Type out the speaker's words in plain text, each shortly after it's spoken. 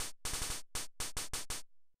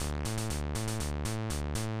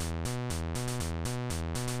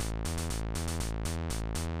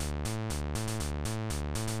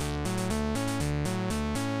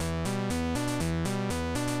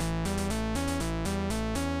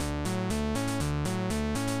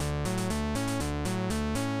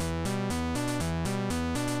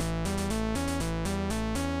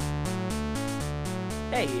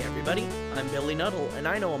Hey everybody, I'm Billy Nuttall, and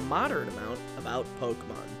I know a moderate amount about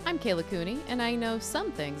Pokemon. I'm Kayla Cooney, and I know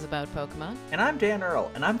some things about Pokemon. And I'm Dan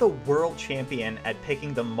Earl, and I'm the world champion at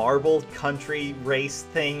picking the marble country race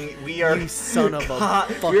thing. We are... You son of a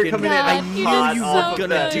fucking... We're coming in I hot knew you off were of gonna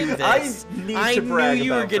that. do this. I knew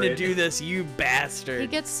you were gonna it. do this, you bastard. He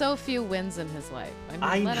gets so few wins in his life.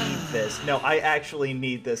 I let need him... this. No, I actually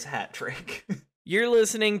need this hat trick. You're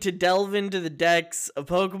listening to Delve Into the Decks, a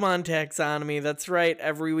Pokemon taxonomy. That's right,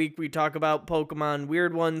 every week we talk about Pokemon,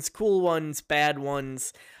 weird ones, cool ones, bad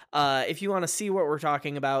ones. If you want to see what we're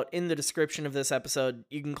talking about, in the description of this episode,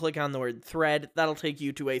 you can click on the word thread. That'll take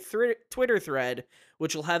you to a Twitter thread,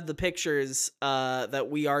 which will have the pictures that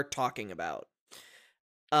we are talking about.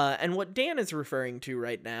 And what Dan is referring to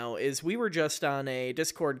right now is we were just on a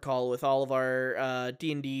Discord call with all of our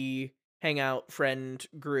D&D Hangout friend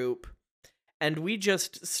group, and we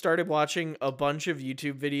just started watching a bunch of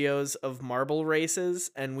YouTube videos of marble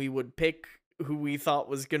races, and we would pick who we thought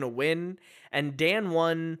was going to win, and Dan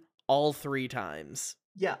won all 3 times.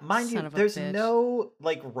 Yeah, mind you, there's no,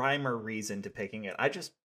 rhyme or reason to picking it. I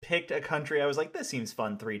just picked a country. I was like, this seems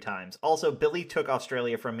fun 3 times. Also, Billy took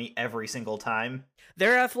Australia from me every single time.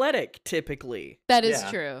 They're athletic, typically. That is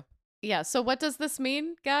true. Yeah, so what does this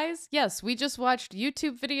mean, guys? Yes, we just watched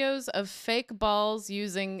YouTube videos of fake balls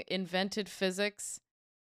using invented physics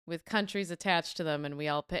with countries attached to them, and we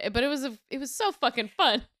all picked. But it was so fucking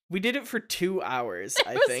fun. We did it for 2 hours,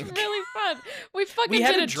 I think. It was really fun. We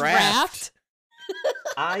had did a draft.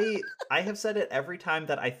 I have said it every time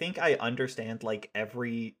that I think I understand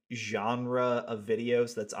every genre of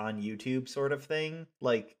videos that's on YouTube sort of thing.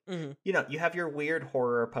 You have your weird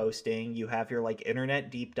horror posting, you have your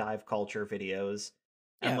internet deep dive culture videos.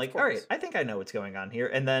 And all right, I think I know what's going on here.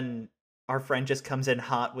 And then our friend just comes in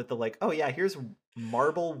hot with the oh yeah, here's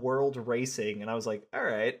Marble World Racing. And I was like, all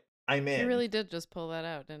right, I'm in. He really did just pull that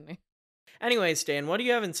out, didn't he? Anyway, Stan, what do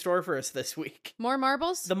you have in store for us this week? More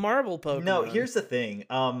marbles? The marble Pokemon. No, here's the thing.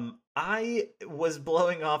 I was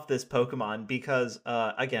blowing off this Pokemon because,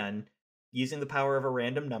 again, using the power of a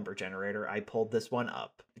random number generator, I pulled this one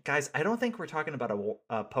up. Guys, I don't think we're talking about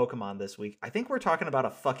a Pokemon this week. I think we're talking about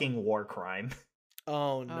a fucking war crime.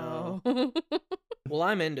 Oh, no. Oh. Well,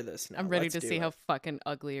 I'm into this now. I'm ready to see how fucking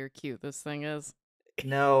ugly or cute this thing is.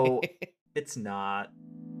 No, it's not.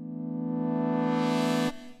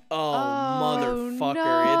 Oh, motherfucker,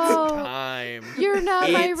 no. it's time. You're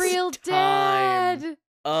not my real dad.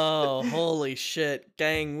 Oh, holy shit.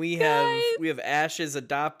 Gang, we have Ash's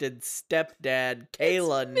adopted stepdad,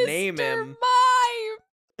 Kayla, name him.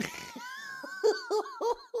 Mime.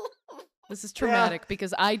 This is traumatic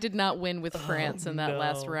because I did not win with France in that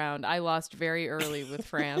last round. I lost very early with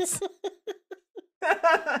France.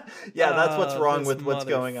 Yeah, that's what's wrong with what's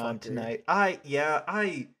going on tonight.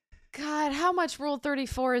 God, how much Rule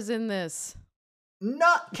 34 is in this?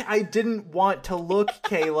 I didn't want to look,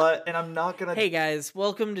 Kayla, and I'm not gonna... Hey guys,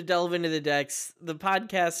 welcome to Delve Into the Decks, the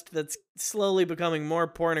podcast that's slowly becoming more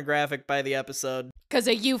pornographic by the episode. Because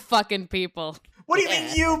of you fucking people. What do you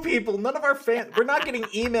mean, you people? None of our fans... We're not getting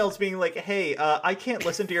emails being like, hey, I can't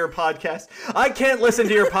listen to your podcast. I can't listen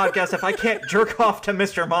to your podcast if I can't jerk off to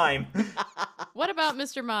Mr. Mime. What about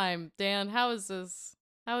Mr. Mime? Dan, how is this?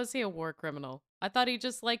 How is he a war criminal? I thought he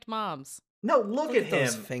just liked moms. No, look at him.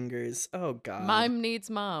 Those fingers. Oh, God. Mime needs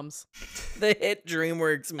moms. The hit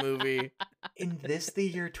DreamWorks movie. In this, the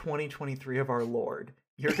year 2023 of our Lord,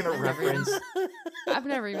 you're going to reference... I've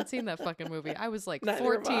never even seen that fucking movie. I was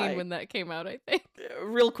 14 when that came out, I think.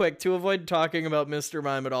 Real quick, to avoid talking about Mr.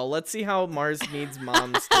 Mime at all, let's see how Mars Needs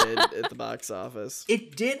Moms did at the box office.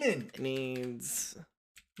 It didn't.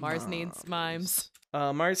 Mars Needs Mimes.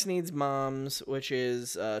 Mars Needs Moms, which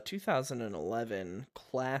is 2011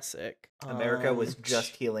 classic. America was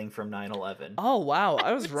just healing from 9/11. Oh, wow.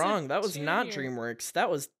 I was wrong. That was not DreamWorks. That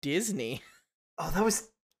was Disney. Oh, that was...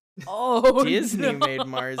 Oh, Disney no. made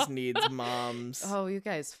Mars Needs Moms. Oh, you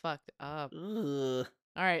guys fucked up. Ugh.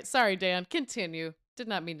 All right. Sorry, Dan. Continue. Did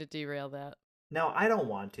not mean to derail that. No, I don't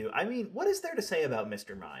want to. I mean, what is there to say about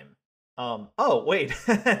Mr. Mime? Oh, wait,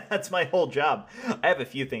 that's my whole job. I have a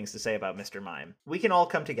few things to say about Mr. Mime. We can all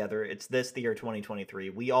come together. It's the year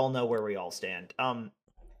 2023. We all know where we all stand. How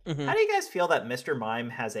do you guys feel that Mr.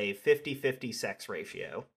 Mime has a 50-50 sex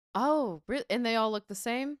ratio? Oh, really? And they all look the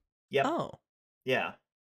same? Yep. Oh. Yeah.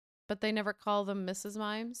 But they never call them Mrs.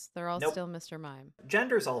 Mimes? They're all still Mr. Mime.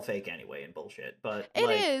 Gender's all fake anyway and bullshit, but... It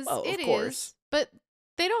is. Oh, it of course. is. But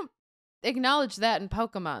they don't acknowledge that in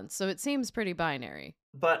Pokemon, so it seems pretty binary.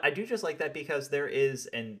 But I do just like that because there is,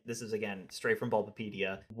 and this is again straight from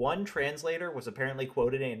Bulbapedia, one translator was apparently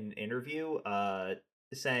quoted in an interview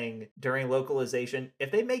saying during localization,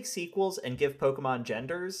 if they make sequels and give Pokemon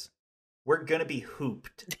genders, we're gonna be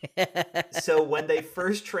hooped. So when they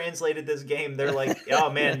first translated this game, they're like,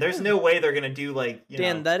 oh man, there's no way they're gonna do like,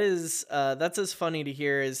 Dan, that's as funny to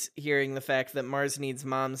hear as hearing the fact that Mars Needs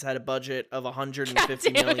Moms had a budget of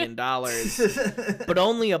 $150 million, but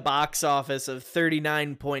only a box office of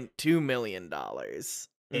 $39.2 million.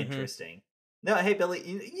 Interesting. No, hey Billy,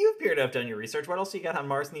 you appear to have done your research. What else you got on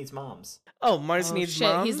Mars Needs Moms? Oh, Mars Needs shit,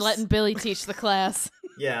 Moms? He's letting Billy teach the class.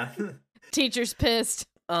 Yeah. Teacher's pissed.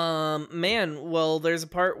 Man, well, there's a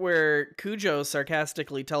part where Cujo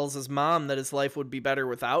sarcastically tells his mom that his life would be better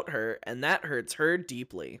without her, and that hurts her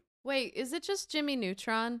deeply. Wait, is it just Jimmy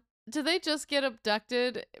Neutron? Do they just get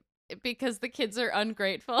abducted because the kids are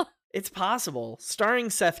ungrateful? It's possible. Starring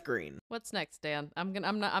Seth Green. What's next, Dan? I'm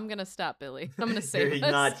gonna stop Billy. I'm gonna save You're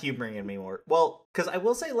us. not humoring him anymore. Well, because I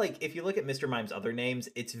will say, like, if you look at Mr. Mime's other names,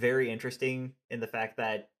 it's very interesting in the fact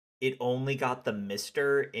that it only got the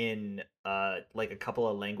Mr. in like a couple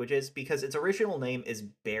of languages, because its original name is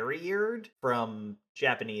Barriered from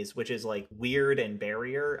Japanese, which is like weird and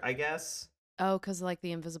barrier, I guess. Oh, because like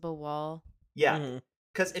the invisible wall. Yeah.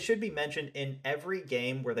 Because it should be mentioned in every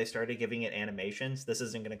game where they started giving it animations, this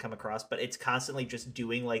isn't going to come across, but it's constantly just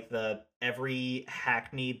doing like every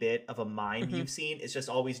hackney bit of a mime you've seen is just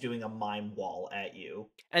always doing a mime wall at you.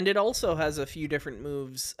 And it also has a few different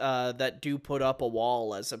moves that do put up a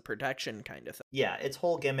wall as a protection kind of thing. Yeah, its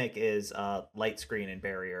whole gimmick is light screen and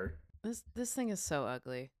barrier. This thing is so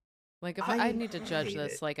ugly. Like, if I need to judge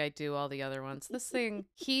this like I do all the other ones, this thing,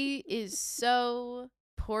 he is so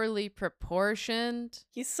poorly proportioned.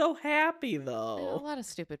 He's so happy, A though. lot of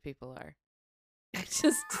stupid people are. I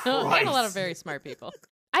just don't. And a lot of very smart people.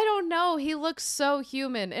 I don't know. He looks so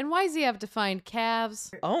human. And why does he have defined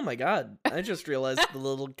calves? Oh my god. I just realized the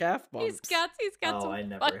little calf bumps. He's got I some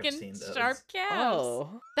never have fucking seen those. sharp calves.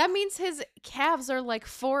 Oh. That means his calves are like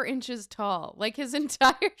 4 inches tall. Like his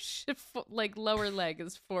entire like lower leg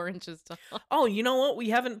is 4 inches tall. Oh, you know what?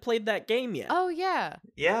 We haven't played that game yet. Oh yeah.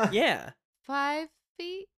 Yeah. Yeah. 5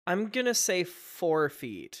 feet? I'm gonna say 4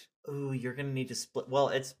 feet. Ooh, you're going to need to split. Well,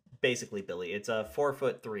 it's basically Billy. It's a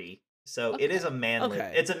 4'3". So Okay. it is a manlet.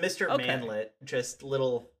 Okay. It's a Mr. Okay. Manlet, just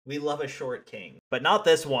little, we love a short king. But not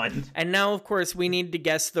this one. And now, of course, we need to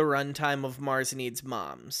guess the runtime of Mars Needs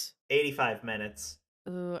Moms. 85 minutes.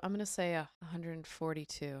 Ooh, I'm gonna say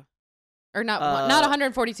 142. Or not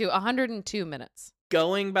 142, 102 minutes.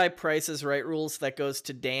 Going by Price is Right rules, that goes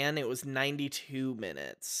to Dan. It was 92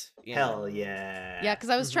 minutes. Hell yeah. Yeah, because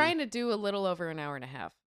I was trying to do a little over an hour and a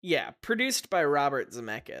half. Yeah, produced by Robert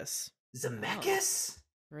Zemeckis. Zemeckis?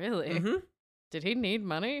 Really? Did he need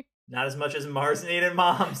money? Not as much as Mars needed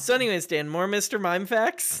moms. So anyways, Dan, more Mr. Mime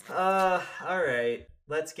facts? Alright.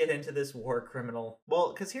 Let's get into this war criminal.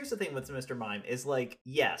 Well, because here's the thing with Mr. Mime, is like,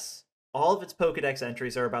 yes, all of its Pokedex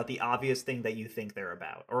entries are about the obvious thing that you think they're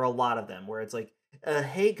about. Or a lot of them, where it's like,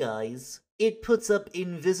 hey guys, it puts up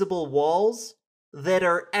invisible walls that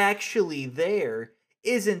are actually there.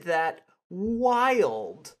 Isn't that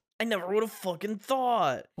wild? I never would have fucking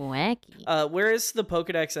thought. Wacky. Where is the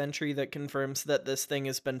Pokedex entry that confirms that this thing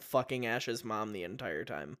has been fucking Ash's mom the entire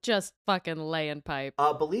time? Just fucking laying pipe.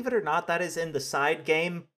 Believe it or not, that is in the side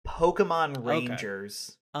game Pokemon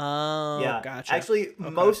Rangers. Oh, Yeah, gotcha. actually,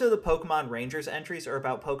 most of the Pokemon Rangers entries are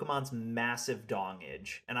about Pokemon's massive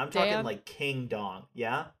dongage, and I'm talking Dan? like King Dong.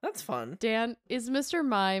 Yeah, That's fun. Dan, is Mr.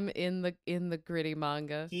 Mime in the gritty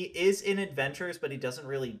manga? he is in Adventures, but he doesn't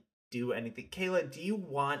really do anything. Kayla, do you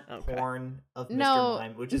want porn of Mr. No.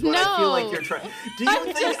 Mime? Which is what I feel like you're trying. Do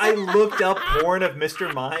you think I looked up porn of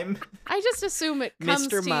Mr. Mime? I just assume it comes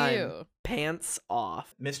Mr. to Mime, you. pants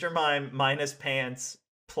off. Mr. Mime minus pants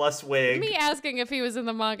plus wig. Me asking if he was in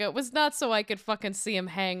the manga was not so I could fucking see him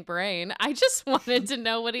hang brain. I just wanted to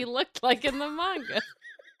know what he looked like in the manga.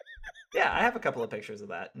 Yeah, I have a couple of pictures of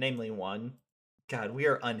that, namely one. God, we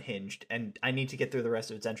are unhinged, and I need to get through the rest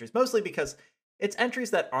of its entries, mostly because it's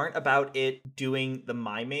entries that aren't about it doing the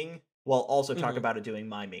miming, while also talk about it doing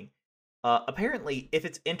miming. Apparently, if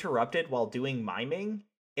it's interrupted while doing miming,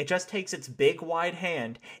 it just takes its big wide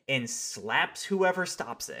hand and slaps whoever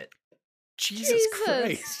stops it. Jesus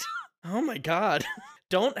Christ. Oh my god.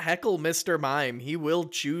 Don't heckle Mr. Mime. He will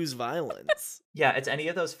choose violence. Yeah, it's any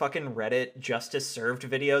of those fucking Reddit Justice Served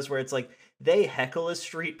videos where it's like, they heckle a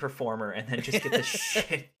street performer and then just get the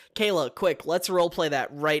shit. Kayla, quick, let's roleplay that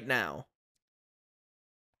right now.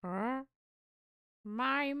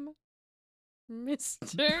 Mime.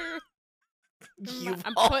 Mister.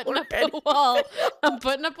 I'm putting up a wall. I'm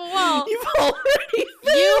putting up a wall. You've already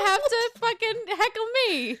You have to fucking heckle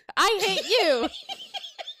me. I hate you.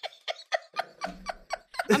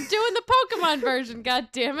 I'm doing the Pokemon version, god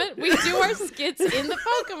damn it. We do our skits in the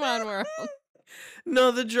Pokemon world.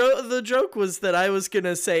 No, the joke was that I was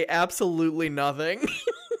gonna say absolutely nothing.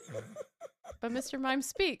 But Mr. Mime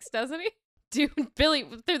speaks, doesn't he? Billy,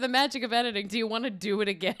 through the magic of editing, do you want to do it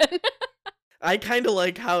again? I kind of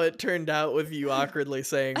like how it turned out with you awkwardly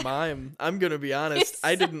saying mime. I'm going to be honest.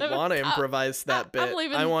 I didn't want to improvise that bit.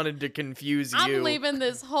 I wanted to confuse you. I'm leaving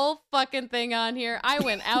this whole fucking thing on here. I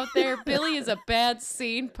went out there. Billy is a bad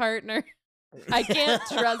scene partner. I can't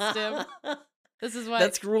trust him. This is why.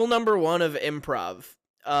 That's rule number 1 of improv.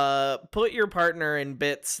 Put your partner in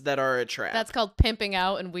bits that are a trap. That's called pimping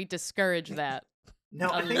out, and we discourage that. No,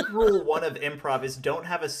 I think rule 1 of improv is don't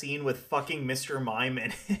have a scene with fucking Mr. Mime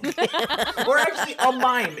in it. Or actually, a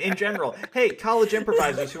mime in general. Hey, college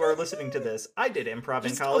improvisers who are listening to this, I did improv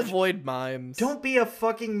in college. Avoid mimes. Don't be a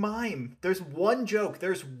fucking mime. There's one joke,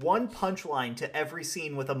 there's one punchline to every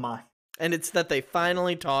scene with a mime. And it's that they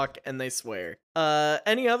finally talk and they swear.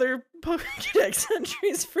 Any other Pokédex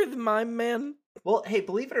entries for the Mime Man? Well, hey,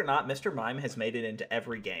 believe it or not, Mr. Mime has made it into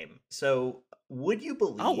every game. So, would you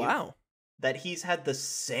believe that he's had the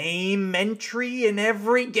same entry in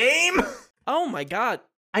every game? Oh my god.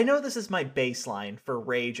 I know this is my baseline for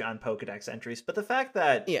rage on Pokédex entries, but the fact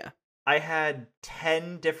that I had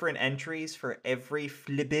 10 different entries for every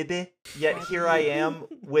flibibi, yet here I am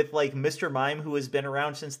with, like, Mr. Mime, who has been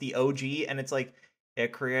around since the OG, and it's like,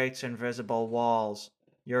 it creates invisible walls.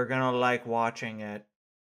 You're gonna like watching it.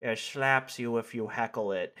 It slaps you if you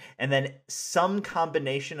heckle it. And then some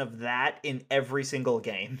combination of that in every single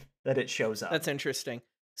game that it shows up. That's interesting.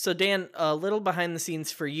 So, Dan, a little behind the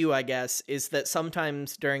scenes for you, I guess, is that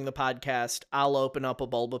sometimes during the podcast, I'll open up a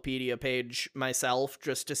Bulbapedia page myself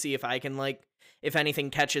just to see if I can, like, if anything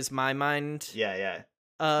catches my mind.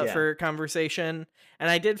 For conversation. And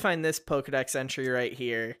I did find this Pokedex entry right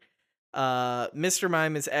here. Mr.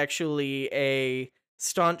 Mime is actually a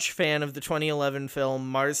staunch fan of the 2011 film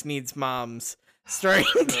Mars Needs Moms, starring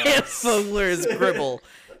Dan Fogler as Gribble,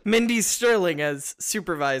 Mindy Sterling as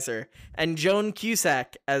Supervisor, and Joan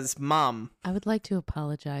Cusack as Mom. I would like to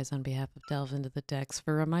apologize on behalf of Delve Into the Decks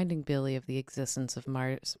for reminding Billy of the existence of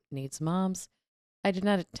Mars Needs Moms. I did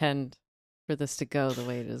not intend for this to go the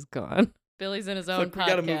way it has gone. Billy's in his own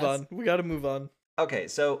podcast. We gotta move on. Okay,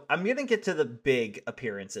 so I'm gonna get to the big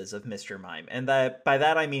appearances of Mr. Mime, and by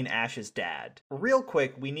that I mean Ash's dad. Real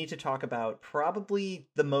quick, we need to talk about probably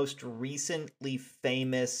the most recently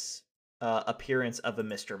famous appearance of a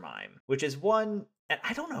Mr. Mime, which is one, and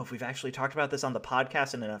I don't know if we've actually talked about this on the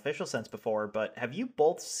podcast in an official sense before, but have you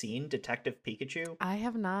both seen Detective Pikachu? I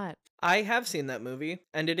have not. I have seen that movie,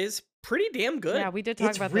 and it is pretty damn good. Yeah, we did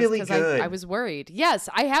talk about really this because I was worried. Yes,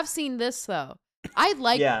 I have seen this, though.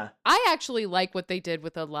 I actually like what they did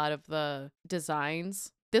with a lot of the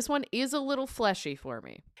designs. This one is a little fleshy for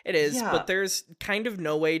me. It is, but there's kind of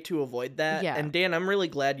no way to avoid that. Yeah. And Dan, I'm really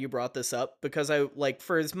glad you brought this up because I like,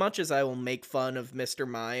 for as much as I will make fun of Mr.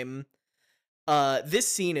 Mime, this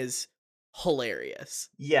scene is hilarious.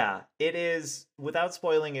 Yeah, it is, without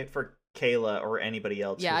spoiling it for Kayla or anybody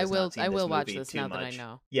else. Yeah, I will watch this now that I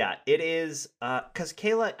know. Yeah, it is, because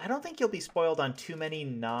Kayla, I don't think you'll be spoiled on too many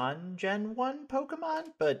non-Gen 1 Pokemon,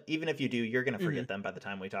 but even if you do, you're going to forget them by the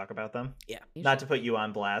time we talk about them. Yeah. Not to put you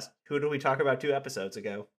on blast. Who did we talk about 2 episodes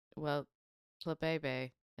ago? Well,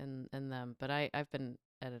 Flabebe and them, but I've been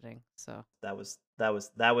editing, so. That was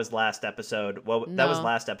last episode. That was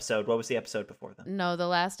last episode. What was the episode before then? No, the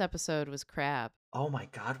last episode was Crab. Oh my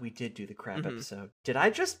god, we did do the crab episode. Did I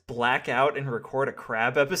just black out and record a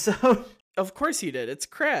crab episode? Of course you did. It's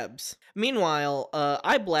crabs. Meanwhile,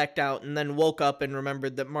 I blacked out and then woke up and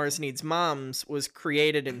remembered that Mars Needs Moms was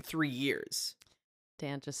created in 3 years.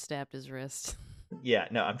 Dan just stabbed his wrist. Yeah,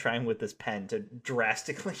 no, I'm trying with this pen to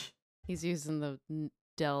drastically... He's using the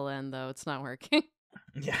Dell end, though. It's not working.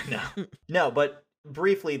 Yeah, no. No, but...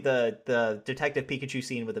 briefly, the Detective Pikachu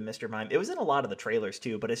scene with the Mr. Mime, it was in a lot of the trailers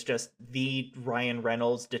too, but it's just the Ryan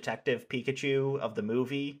Reynolds Detective Pikachu of the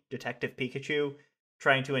movie, Detective Pikachu,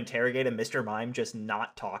 trying to interrogate a Mr. Mime just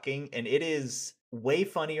not talking, and it is way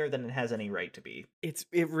funnier than it has any right to be.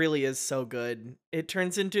 It really is so good. It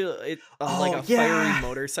turns into like a fiery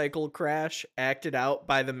motorcycle crash acted out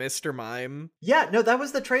by the Mr. Mime. Yeah, no, that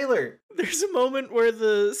was the trailer. There's a moment where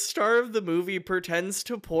the star of the movie pretends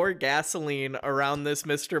to pour gasoline around this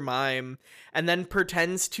Mr. Mime and then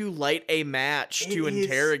pretends to light a match to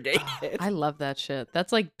interrogate it. I love that shit.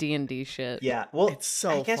 That's like D&D shit. Yeah, well, it's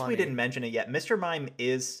so I guess funny. We didn't mention it yet. Mr. Mime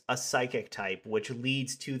is a psychic type, which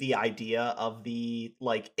leads to the idea of the,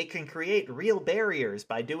 like, it can create real barriers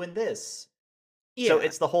by doing this. Yeah. So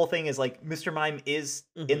it's the whole thing is like Mr. Mime is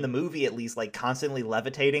in the movie at least like constantly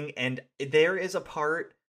levitating, and there is a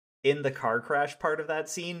part in the car crash part of that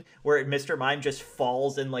scene where Mr. Mime just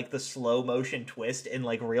falls in like the slow motion twist in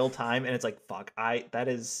like real time, and it's like, fuck, that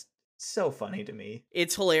is so funny to me.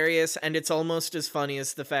 It's hilarious, and it's almost as funny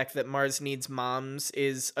as the fact that Mars Needs Moms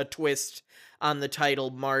is a twist on the title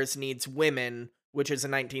Mars Needs Women, which is a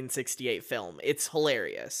 1968 film. It's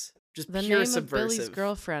hilarious. Just the pure name subversive of Billy's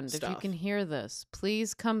girlfriend. stuff. If you can hear this,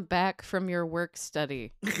 please come back from your work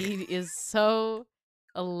study. He is so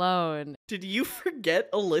alone. Did you forget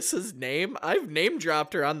Alyssa's name? I've name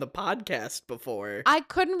dropped her on the podcast before. I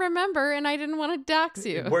couldn't remember, and I didn't want to dox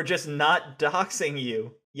you. We're just not doxing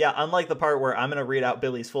you. Yeah, unlike the part where I'm going to read out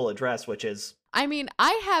Billy's full address, which is... I mean,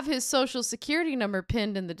 I have his social security number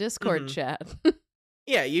pinned in the Discord chat.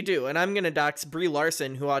 Yeah, you do, and I'm gonna dox Brie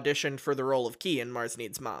Larson, who auditioned for the role of Key in Mars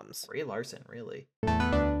Needs Moms. Brie Larson, really?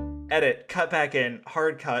 Edit, cut back in,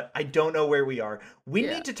 hard cut. I don't know where we are. We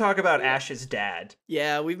need to talk about Ash's dad.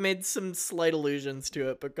 Yeah, we've made some slight allusions to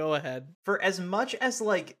it, but go ahead. For as much as,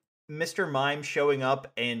 like, Mr. Mime showing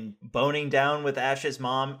up and boning down with Ash's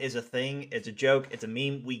mom is a thing, it's a joke, it's a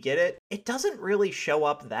meme, we get it. It doesn't really show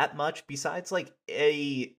up that much besides like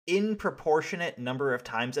a in-proportionate number of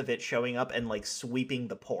times of it showing up and like sweeping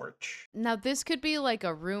the porch. Now, this could be like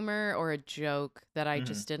a rumor or a joke that I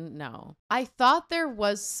just didn't know. I thought there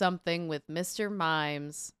was something with Mr.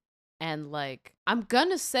 Mimes and like, I'm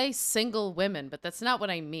gonna say single women, but that's not what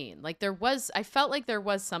I mean. Like I felt like there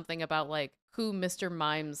was something about like who Mr.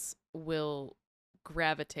 Mimes will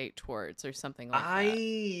gravitate towards or something like that.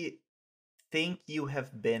 I think you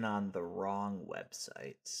have been on the wrong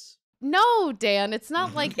websites. No, Dan, it's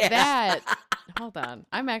not like that. Hold on.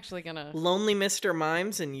 I'm actually gonna... Lonely Mr.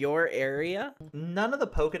 Mimes in your area? None of the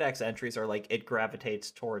Pokedex entries are like it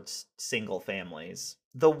gravitates towards single families.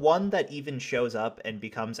 The one that even shows up and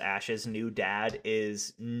becomes Ash's new dad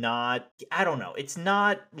is not, I don't know, it's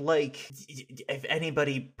not like, if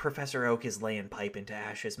anybody, Professor Oak is laying pipe into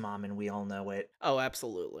Ash's mom and we all know it. Oh,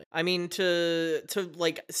 absolutely. I mean, to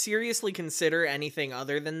like seriously consider anything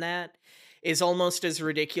other than that is almost as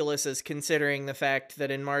ridiculous as considering the fact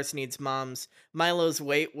that in Mars Needs Moms, Milo's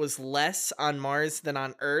weight was less on Mars than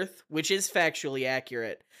on Earth, which is factually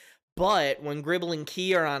accurate. But when Gribble and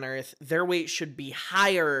Key are on Earth, their weight should be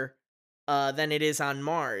higher than it is on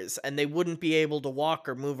Mars, and they wouldn't be able to walk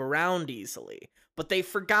or move around easily. But they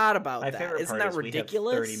forgot about that. Favorite Isn't part that is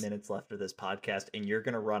ridiculous? We have 30 minutes left of this podcast, and you're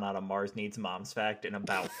going to run out of Mars Needs Moms fact in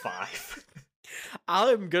about 5.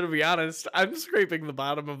 I'm going to be honest. I'm scraping the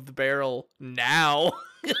bottom of the barrel now.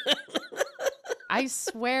 I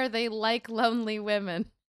swear they like lonely women.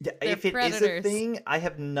 Yeah, They're if it predators. is a thing, I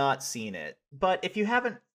have not seen it. But if you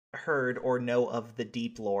haven't heard or know of the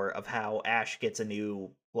deep lore of how Ash gets a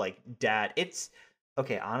new like dad, it's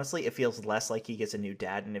okay, honestly it feels less like he gets a new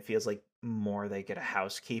dad and it feels like more they get a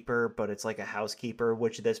housekeeper, but it's like a housekeeper,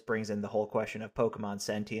 which this brings in the whole question of Pokemon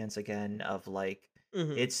sentience again, of like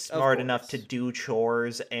it's smart enough to do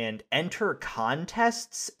chores and enter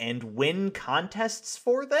contests and win contests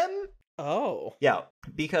for them. Oh. Yeah,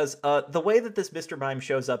 because the way that this Mr. Mime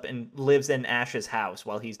shows up and lives in Ash's house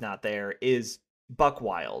while he's not there is buck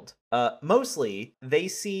wild. Mostly, they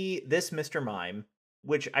see this Mr. Mime,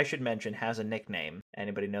 which I should mention has a nickname.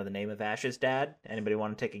 Anybody know the name of Ash's dad? Anybody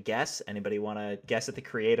want to take a guess? Anybody want to guess at the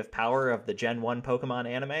creative power of the Gen 1 Pokemon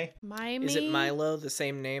anime? Mimey? Is it Milo, the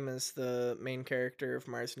same name as the main character of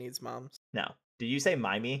Mars Needs Moms? No. Did you say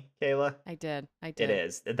Mimey, Kayla? I did. It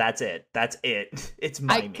is. That's it. It's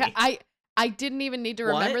Mimey. I didn't even need to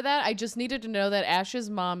remember that. I just needed to know that Ash's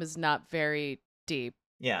mom is not very deep.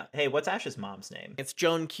 Yeah. Hey, what's Ash's mom's name? It's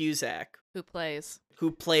Joan Cusack, Who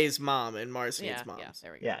plays Mom in Mars Needs Moms. Yeah,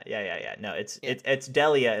 there we go. Yeah. No, it's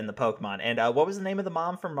Delia in the Pokemon. And what was the name of the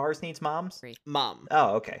mom from Mars Needs Moms? Mom.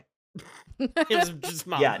 Oh, okay. It was just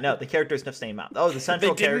Mom. Yeah, no, the character's just named Mom. Oh, the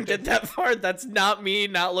central they didn't character. get that far. That's not me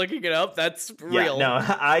not looking it up. That's real. Yeah,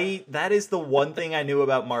 no, that is the one thing I knew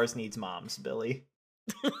about Mars Needs Moms, Billy.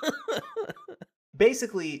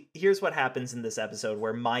 Basically, here's what happens in this episode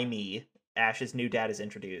where Mimey, Ash's new dad, is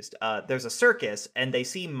introduced. There's a circus, and they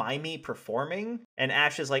see Mimey performing, and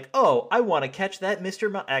Ash is like, oh, I want to catch that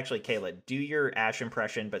Mr. Mime. Actually, Kayla, do your Ash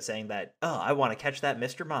impression, but saying that, oh, I want to catch that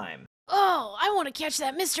Mr. Mime. Oh, I want to catch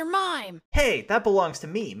that Mr. Mime. Hey, that belongs to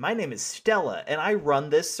me. My name is Stella, and I run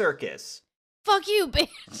this circus. Fuck you,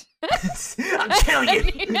 bitch. I'm telling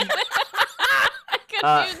you. I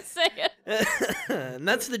couldn't even say it. And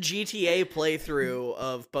that's the GTA playthrough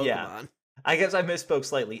of Pokemon. Yeah. I guess I misspoke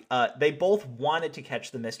slightly. They both wanted to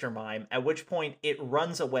catch the Mr. Mime, at which point it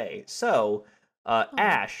runs away. So,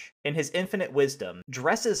 Ash, in his infinite wisdom,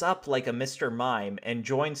 dresses up like a Mr. Mime and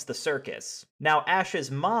joins the circus. Now,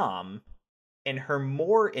 Ash's mom in her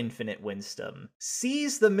more infinite wisdom,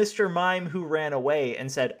 sees the Mr. Mime who ran away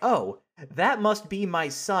and said, "Oh, that must be my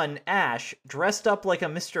son, Ash, dressed up like a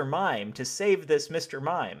Mr. Mime to save this Mr.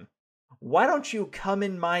 Mime. Why don't you come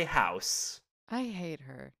in my house?" I hate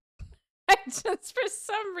her. I just, for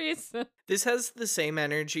some reason. This has the same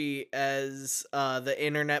energy as the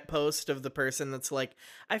internet post of the person that's like,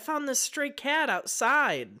 I found this stray cat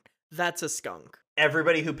outside. That's a skunk.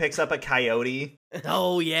 Everybody who picks up a coyote.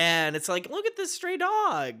 Oh yeah, and it's like, look at this stray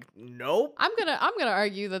dog. Nope. I'm gonna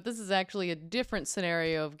argue that this is actually a different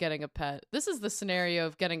scenario of getting a pet. This is the scenario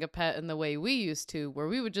of getting a pet in the way we used to, where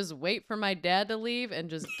we would just wait for my dad to leave and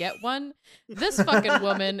just get one. This fucking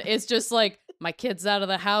woman is just like, my kid's out of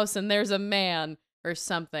the house and there's a man or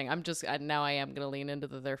something. Now I am gonna lean into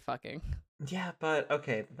the they're fucking. Yeah, but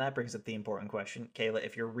okay, that brings up the important question. Kayla,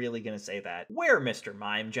 if you're really gonna say that, wear Mr.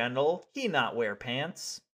 Mime, gentle. He not wear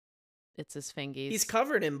pants. It's his fingies. He's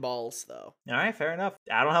covered in balls, though. All right, fair enough.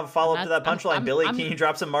 I don't have a follow-up to that punchline. Billy, can you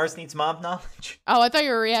drop some Mars Needs Mom knowledge? Oh, I thought you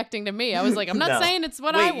were reacting to me. I was like, I'm not No. saying it's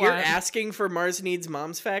what Wait, I want. you're asking for Mars Needs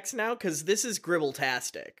Mom's facts now? Because this is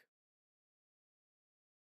Gribble-tastic.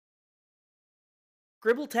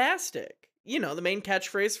 Gribble-tastic. You know, the main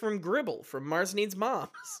catchphrase from Gribble, from Mars Needs Moms.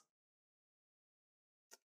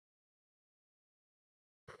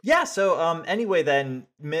 Yeah, so anyway then,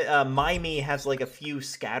 Mimey has like a few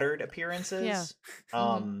scattered appearances.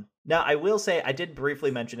 Yeah. Now I will say, I did briefly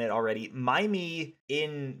mention it already, Mimey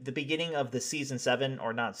in the beginning of the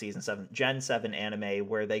Gen 7 anime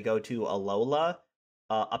where they go to Alola,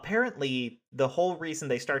 apparently the whole reason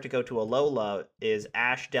they start to go to Alola is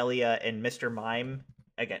Ash, Delia, and Mr. Mime,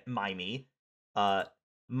 again, Mimey,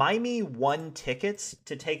 Mimey won tickets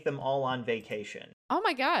to take them all on vacation. Oh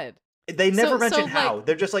my god. They never mention how. Like,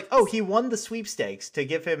 they're just like, oh, he won the sweepstakes to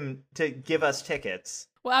give us tickets.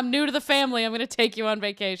 Well, I'm new to the family. I'm going to take you on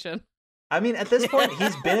vacation. I mean, at this point,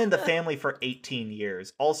 he's been in the family for 18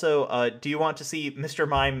 years. Also, do you want to see Mr.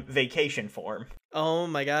 Mime vacation form? Oh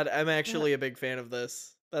my god, I'm actually a big fan of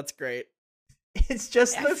this. That's great. It's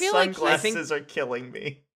just the sunglasses like are killing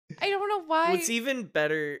me. I don't know why. What's even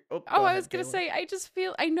better... I was going to say,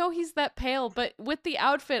 I know he's that pale, but with the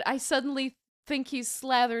outfit, I suddenly think he's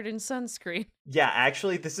slathered in sunscreen. Yeah,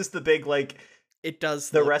 actually, this is the big, like... It does.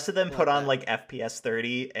 The rest of them put on, like, FPS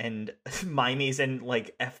 30, and Mimey's in,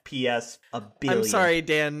 like, FPS a billion. I'm sorry,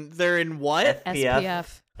 Dan. They're in what?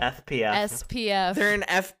 SPF. FPS. They're in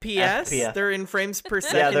FPS? FPS. They're in frames per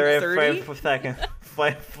second. Yeah, they're 30? in frames per second.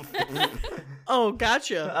 Oh,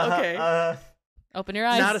 gotcha. Okay. Open your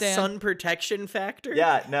eyes, Not a Dan. sun protection factor?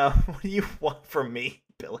 Yeah, no. What do you want from me,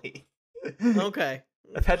 Billy? Okay.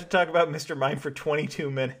 I've had to talk about Mr. Mime for 22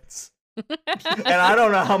 minutes. And I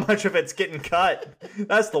don't know how much of it's getting cut.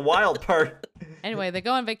 That's the wild part. Anyway, they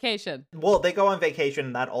go on vacation. Well, they go on vacation,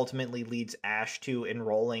 and that ultimately leads Ash to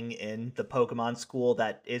enrolling in the Pokemon school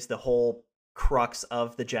that is the whole crux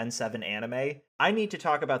of the Gen 7 anime. I need to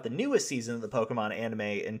talk about the newest season of the Pokemon anime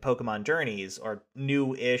in Pokemon Journeys, or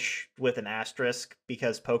new-ish with an asterisk,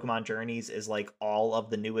 because Pokemon Journeys is like all of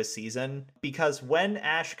the newest season. Because when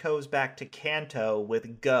Ash goes back to Kanto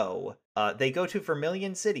with Go, they go to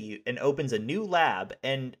Vermilion City and opens a new lab,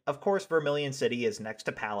 and of course Vermilion City is next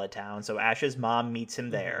to Pallet Town, so Ash's mom meets him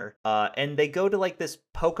there. And they go to like this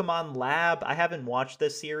Pokemon lab. I haven't watched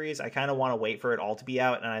this series. I kind of want to wait for it all to be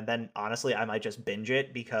out, and then honestly I might just binge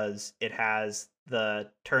it because it has the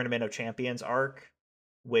Tournament of Champions arc,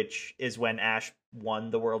 which is when Ash won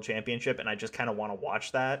the World Championship, and I just kind of want to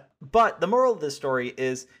watch that. But the moral of this story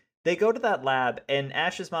is they go to that lab, and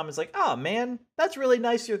Ash's mom is like, oh man, that's really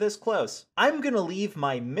nice you're this close. I'm gonna leave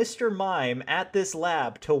my Mr. Mime at this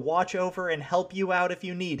lab to watch over and help you out if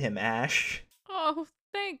you need him, Ash. Oh,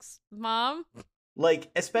 thanks, Mom. Like,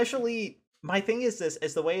 especially, my thing is this,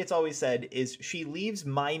 is the way it's always said, is she leaves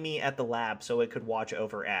Mimey at the lab so it could watch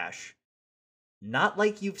over Ash. Not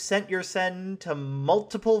like you've sent your son to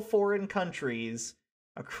multiple foreign countries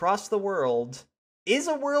across the world, is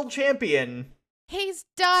a world champion. He's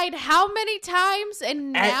died how many times,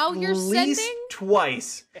 and now you're sending? At least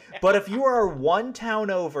twice. But if you are one town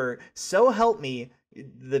over, so help me,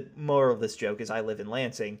 the moral of this joke is I live in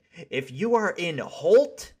Lansing. If you are in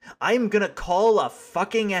Holt, I'm gonna call a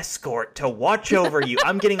fucking escort to watch over you.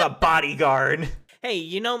 I'm getting a bodyguard. Hey,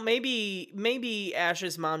 you know, maybe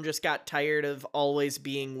Ash's mom just got tired of always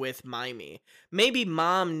being with Mimey. Maybe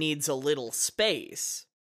mom needs a little space.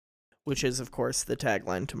 Which is, of course, the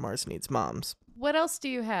tagline to Mars Needs Moms. What else do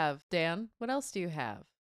you have, Dan? What else do you have?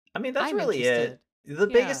 I mean, that's I'm really interested. it. The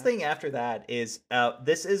biggest thing after that is,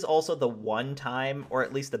 this is also the one time, or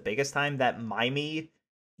at least the biggest time, that Mimey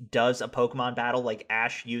does a Pokemon battle, like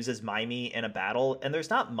Ash uses Mimey in a battle, and there's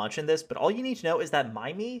not much in this, but all you need to know is that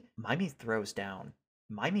Mimey throws down.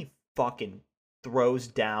 Mimey fucking throws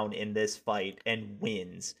down in this fight and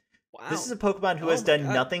wins. Wow. This is a Pokemon who has done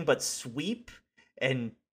nothing but sweep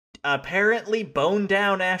and apparently bone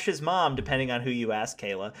down Ash's mom, depending on who you ask,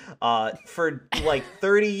 Kayla, for like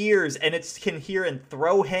 30 years, and it can hear and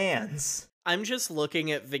throw hands. I'm just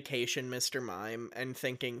looking at Vacation Mr. Mime and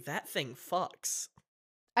thinking, that thing fucks.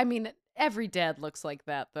 I mean, every dad looks like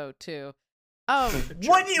that, though, too. Oh,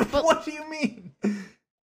 What do you mean?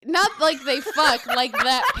 Not like they fuck, like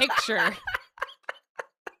that picture.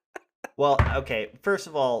 Well, okay, first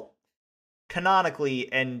of all,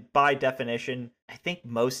 canonically and by definition, I think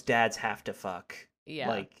most dads have to fuck.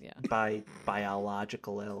 Yeah. By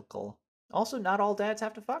biological. Also, not all dads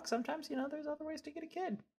have to fuck. Sometimes, there's other ways to get a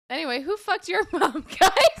kid. Anyway, who fucked your mom,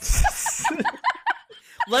 guys?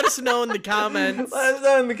 Let us know in the comments. Let us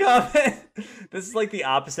know in the comments. This is like the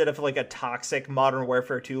opposite of like a toxic Modern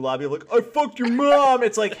Warfare 2 lobby. Like, I fucked your mom.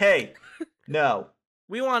 It's like, hey, no.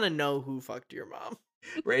 We want to know who fucked your mom.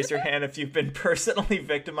 Raise your hand if you've been personally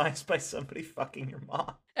victimized by somebody fucking your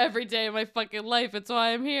mom. Every day of my fucking life. It's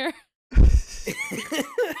why I'm here.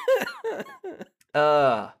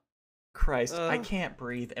 Christ, I can't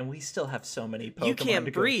breathe, and we still have so many Pokemon You can't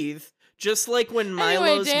to go. breathe. Just like when Anyway,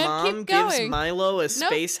 Milo's Dan, mom keep gives going. Milo a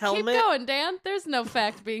space helmet. Keep going, Dan. There's no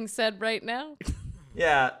fact being said right now.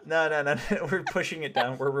 Yeah, no. We're pushing it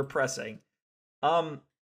down. We're repressing.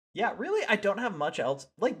 Yeah, really, I don't have much else.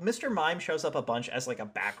 Like, Mr. Mime shows up a bunch as, like, a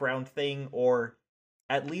background thing, or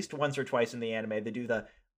at least once or twice in the anime, they do the,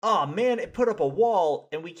 oh man, it put up a wall,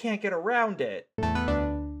 and we can't get around it.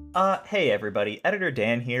 Hey everybody, Editor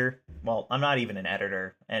Dan here. Well, I'm not even an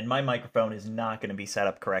editor, and my microphone is not going to be set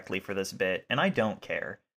up correctly for this bit, and I don't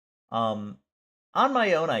care. On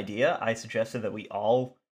my own idea, I suggested that we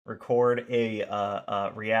all record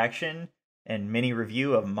a reaction and mini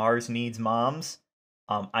review of Mars Needs Moms.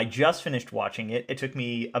 I just finished watching it. It took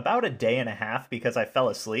me about a day and a half because I fell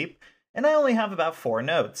asleep, and I only have about 4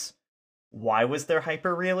 notes. Why was there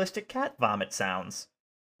hyper-realistic cat vomit sounds?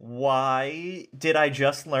 Why did I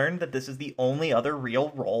just learn that this is the only other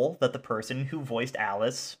real role that the person who voiced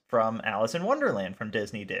Alice from Alice in Wonderland from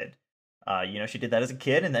Disney did? She did that as a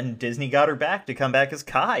kid, and then Disney got her back to come back as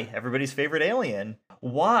Kai, everybody's favorite alien.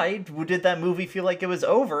 Why did that movie feel like it was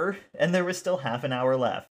over, and there was still half an hour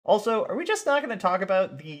left? Also, are we just not going to talk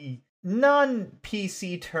about the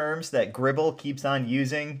non-PC terms that Gribble keeps on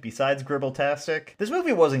using, besides Gribble-tastic? This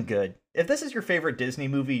movie wasn't good. If this is your favorite Disney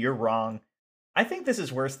movie, you're wrong. I think this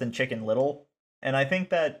is worse than Chicken Little, and I think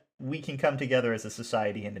that we can come together as a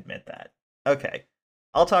society and admit that. Okay,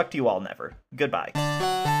 I'll talk to you all never. Goodbye.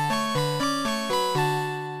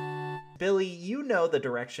 Billy, you know the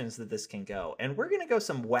directions that this can go, and we're going to go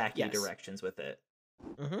some wacky directions with it.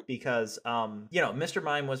 Mm-hmm. Because, Mr.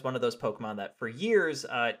 Mime was one of those Pokemon that for years,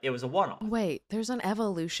 it was a one-off. Wait, there's an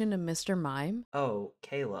evolution of Mr. Mime? Oh,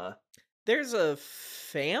 Kayla. There's a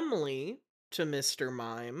family to Mr.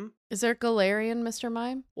 Mime. Is there Galarian Mr.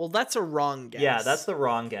 Mime? Well, that's a wrong guess. Yeah, that's the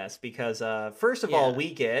wrong guess, because, first of all,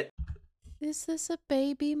 we get... Is this a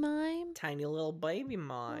baby mime? Tiny little baby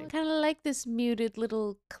mime. Kind of like this muted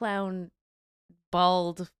little clown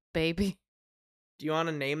bald baby. Do you want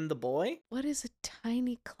to name the boy? What is a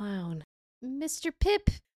tiny clown? Mr. Pip.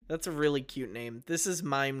 That's a really cute name. This is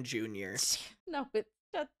Mime Jr. No, it's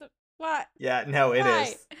not the... What? Yeah, no, it Why?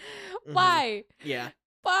 is. Why? Yeah.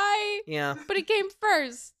 Why? Yeah. But he came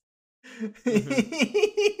first.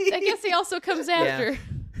 I guess he also comes after. Yeah.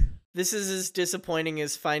 This is as disappointing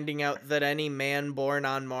as finding out that any man born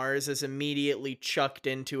on Mars is immediately chucked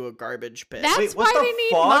into a garbage pit. That's why they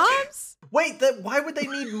need moms? Wait, why would they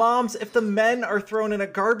need moms if the men are thrown in a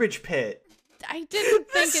garbage pit? I didn't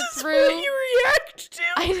think it through. What you react to?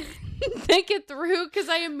 I didn't think it through because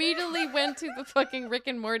I immediately went to the fucking Rick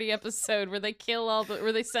and Morty episode where they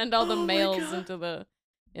where they send all the males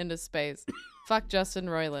into space. Fuck Justin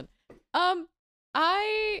Roiland. Why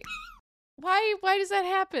does that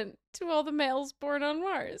happen to all the males born on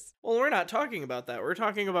Mars? Well, we're not talking about that. We're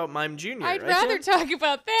talking about Mime Jr. I'd rather talk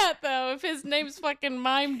about that, though, if his name's fucking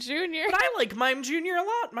Mime Jr. But I like Mime Jr. a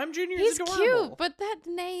lot. Mime Jr. is adorable. He's cute, but that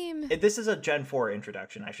name... This is a Gen 4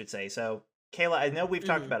 introduction, I should say. So, Kayla, I know we've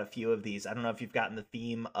talked about a few of these. I don't know if you've gotten the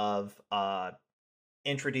theme of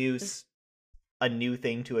introduce a new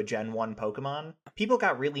thing to a Gen 1 Pokemon. People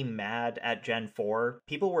got really mad at Gen 4.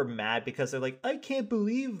 People were mad because they're like, I can't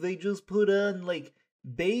believe they just put on, like,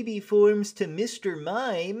 baby forms to Mr.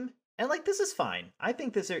 Mime. And, like, this is fine. I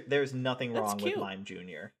think there's nothing wrong with Mime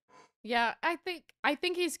Jr. Yeah, I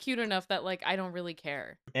think he's cute enough that, like, I don't really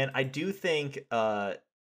care. And I do think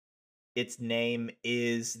its name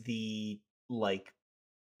is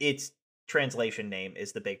its translation name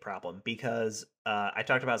is the big problem, because I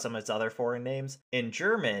talked about some of its other foreign names. In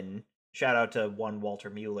German, shout out to one Walter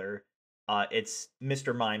Mueller, its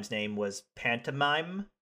Mr. Mime's name was Pantomime,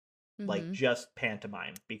 like just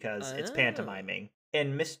pantomime, because it's pantomiming.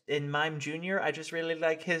 And in Mime Jr., I just really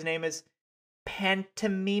like his name is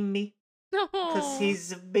Pantomime, because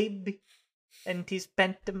he's a baby and he's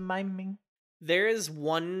pantomiming. There is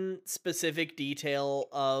one specific detail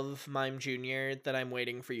of Mime Jr. that I'm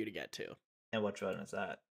waiting for you to get to. And which one is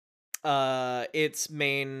that? Its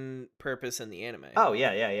main purpose in the anime. Oh,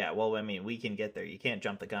 yeah. Well, I mean, we can get there. You can't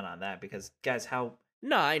jump the gun on that, because, guys,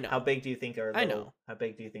 No, I know. How big do you think our little... I know. How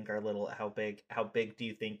big do you think our little... How big do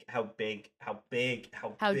you think... How big? How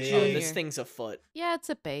Oh, junior. this thing's a foot. Yeah, it's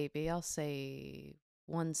a baby. I'll say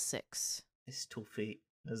 1.6. It's 2 feet.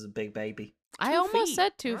 This is a big baby. I 2 almost feet.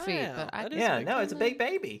 said 2 feet, Wow, but I that is Yeah, big. no, it's a big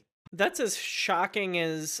baby. That's as shocking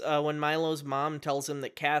as when Milo's mom tells him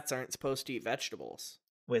that cats aren't supposed to eat vegetables.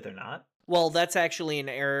 Wait, they're not? Well, that's actually an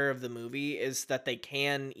error of the movie, is that they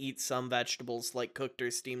can eat some vegetables like cooked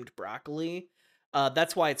or steamed broccoli.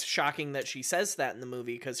 That's why it's shocking that she says that in the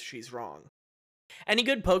movie, because she's wrong. Any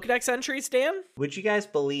good Pokedex entries, Dan? Would you guys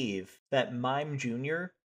believe that Mime Jr.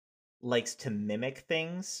 likes to mimic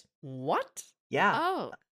things? What? Yeah.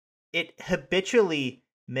 Oh. It habitually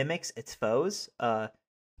mimics its foes.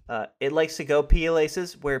 It likes to go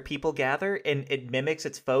places where people gather, and it mimics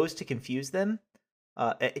its foes to confuse them.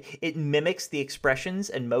 It mimics the expressions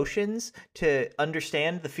and motions to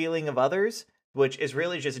understand the feeling of others, which is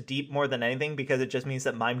really just deep more than anything, because it just means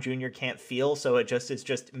that Mime Jr. can't feel, so it just is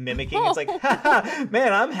just mimicking. It's like, ha,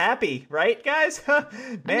 man, I'm happy, right, guys? Man.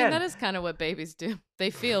 I mean, that is kind of what babies do.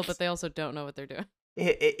 They feel, but they also don't know what they're doing.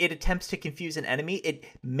 It attempts to confuse an enemy. It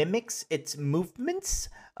mimics its movements.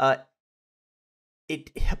 It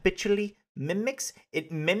habitually mimics. It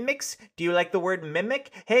mimics. Do you like the word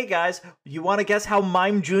mimic? Hey guys, you want to guess how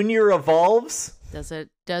Mime Jr. evolves? Does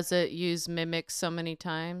it use mimic so many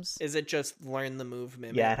times? Is it just learn the move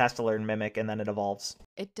mimic? Yeah, it has to learn mimic, and then it evolves.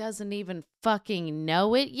 It doesn't even fucking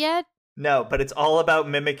know it yet? No, but it's all about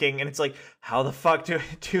mimicking, and it's like, how the fuck do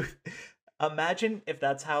imagine if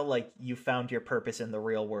that's how, like, you found your purpose in the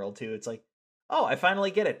real world too. It's like, oh, I finally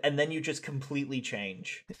get it, and then you just completely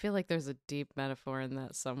change. I feel like there's a deep metaphor in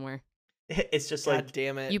that somewhere. It's just God like,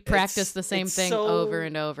 damn it. You practice the same thing so... over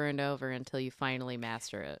and over and over until you finally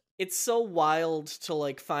master it. It's so wild to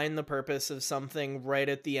like find the purpose of something right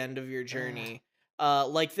at the end of your journey.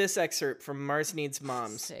 Like this excerpt from Mars Needs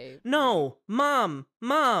Moms. Save. No, Mom!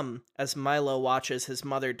 As Milo watches his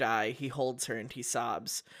mother die, he holds her and he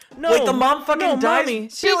sobs. No, wait, the mom fucking dies? Mommy,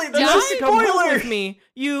 Billy, you that's have a to come home spoiler! with me.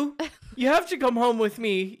 You have to come home with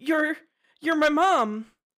me. You're my mom.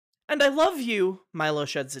 And I love you. Milo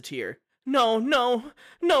sheds a tear. No.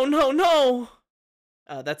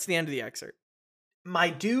 That's the end of the excerpt.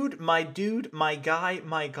 My dude, my guy,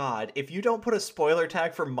 my god, if you don't put a spoiler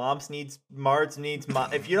tag for Mars Needs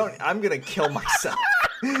Mom, if you don't, I'm gonna kill myself.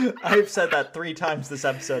 I've said that 3 times this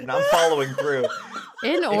episode, and I'm following through.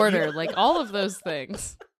 In order, like all of those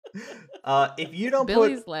things. If you don't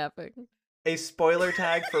Billy's put laughing. a spoiler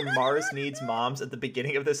tag for Mars Needs Moms at the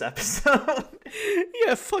beginning of this episode...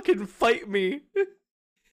 Yeah, fucking fight me.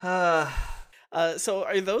 So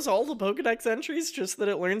are those all the Pokedex entries, just that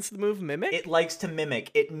it learns the move Mimic? It likes to mimic.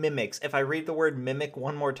 It mimics. If I read the word mimic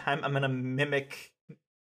one more time, I'm gonna mimic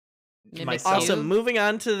myself. Awesome. Moving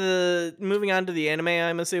on to the anime,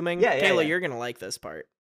 I'm assuming. Yeah, Kayla, yeah. you're gonna like this part.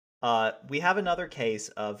 We have another case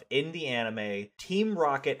of, in the anime, Team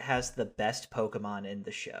Rocket has the best Pokemon in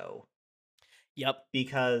the show. Yep.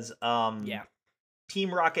 Because yeah.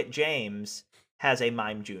 Team Rocket James has a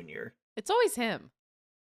Mime Jr. It's always him.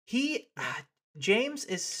 James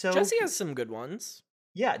is so... Jessie has some good ones.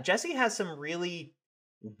 Yeah, Jessie has some really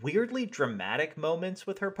weirdly dramatic moments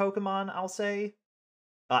with her Pokemon, I'll say.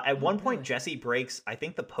 At one point, Jessie breaks, I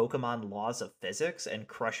think, the Pokemon laws of physics and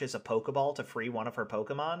crushes a Pokeball to free one of her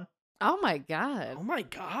Pokemon. Oh my god. Oh my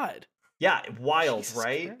god. Yeah, wild, Jesus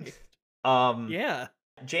right? Christ. Yeah.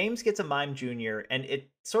 James gets a Mime Jr., and it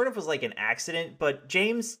sort of was like an accident, but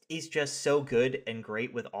James is just so good and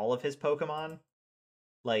great with all of his Pokemon.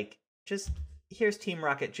 Like, just, here's Team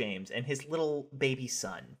Rocket James and his little baby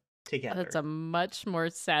son together. That's a much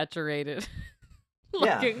more saturated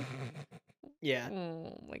Yeah. looking. Yeah.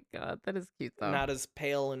 Oh my god, that is cute though. Not as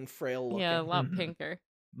pale and frail looking. Yeah, a lot pinker.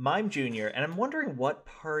 Mime Jr., and I'm wondering what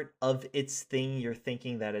part of its thing you're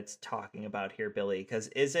thinking that it's talking about here, Billy, because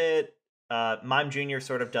is it Mime Jr.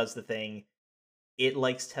 sort of does the thing it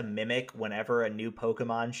likes to mimic whenever a new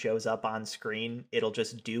Pokemon shows up on screen. It'll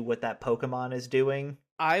just do what that Pokemon is doing.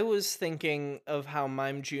 I was thinking of how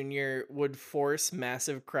Mime Jr. would force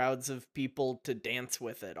massive crowds of people to dance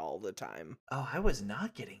with it all the time. Oh, I was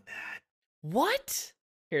not getting that. What?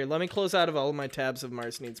 Here, let me close out of all of my tabs of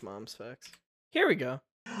Mars Needs Moms facts. Here we go.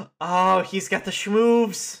 Oh, he's got the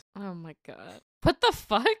schmoves. Oh my god. What the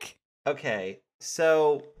fuck? Okay,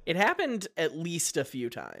 so It happened at least a few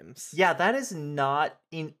times. yeah, that is not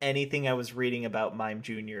in anything I was reading about Mime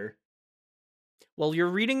Jr. Well, you're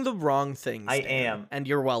reading the wrong things. I Dan, am. and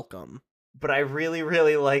you're welcome. But I really,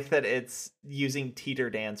 really like that it's using Teeter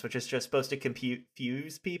Dance, which is just supposed to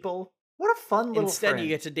confuse people. What a fun little Instead, friend. you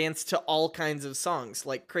get to dance to all kinds of songs,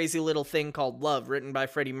 like Crazy Little Thing Called Love, written by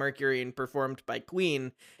Freddie Mercury and performed by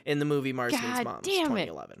Queen in the movie Mars Needs God Moms, damn it.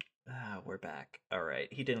 2011. We're back. All right,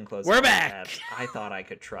 he didn't close. We're all the back! tabs. I thought I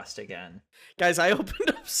could trust again. Guys, I opened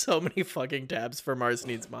up so many fucking tabs for Mars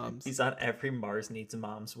Needs Moms. He's on every Mars Needs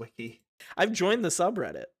Moms wiki. I've joined the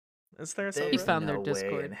subreddit. Is there a There's subreddit? found their no way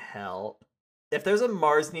Discord. in hell. If there's a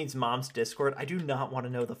Mars Needs Moms Discord, I do not want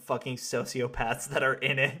to know the fucking sociopaths that are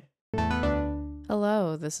in it.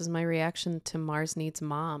 Hello, this is my reaction to Mars Needs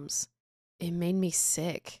Moms. It made me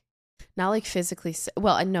sick. Not like physically sick.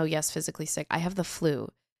 Well, no, yes, physically sick. I have the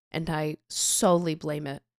flu, and I solely blame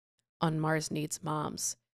it on Mars Needs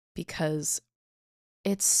Moms because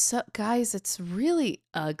it's so, guys, it's really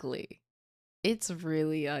ugly. It's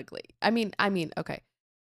really ugly. I mean, okay.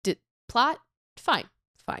 Plot? Fine.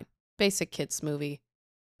 Basic kids movie.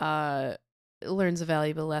 Learns a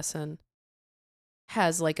valuable lesson.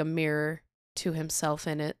 Has like a mirror to himself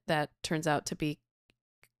in it that turns out to be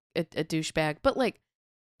a douchebag. But like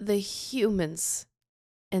the humans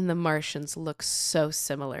and the Martians look so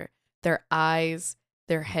similar. Their eyes,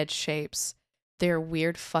 their head shapes, their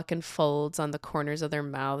weird fucking folds on the corners of their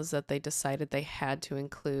mouths that they decided they had to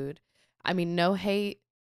include. I mean, no hate,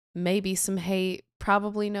 maybe some hate,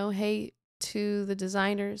 probably no hate to the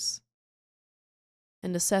designers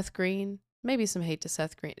and to Seth Green. Maybe some hate to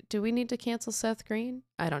Seth Green. Do we need to cancel Seth Green?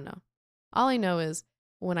 I don't know. All I know is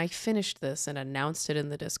when I finished this and announced it in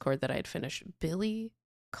the Discord that I had finished, Billy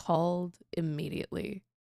called immediately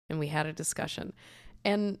and we had a discussion.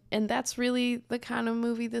 And that's really the kind of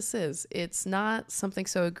movie this is. It's not something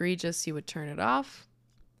so egregious you would turn it off.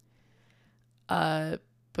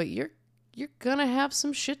 But you're gonna have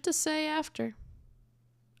some shit to say after.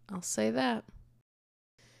 I'll say that.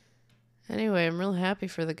 Anyway, I'm real happy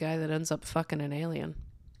for the guy that ends up fucking an alien.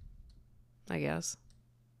 I guess.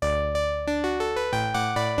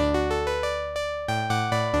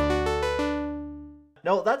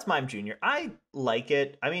 No, that's Mime Jr. I like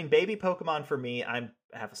it. I mean, baby Pokemon for me, I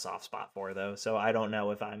have a soft spot for, though, so I don't know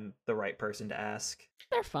if I'm the right person to ask.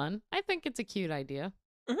 They're fun. I think it's a cute idea.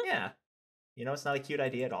 Yeah. You know, it's not a cute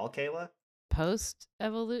idea at all, Kayla? Post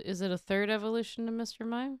evolution? Is it a third evolution to Mr.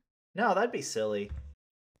 Mime? No, that'd be silly.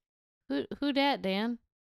 Who dat, Dan?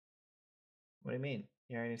 What do you mean?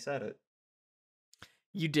 You already said it.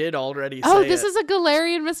 You did already say Oh, this it. is a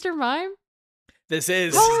Galarian Mr. Mime? This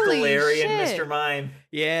is. This Holy is Galarian shit. Mr. Mime.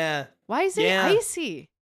 Yeah. Why is he Yeah. icy?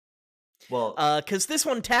 Well, Because this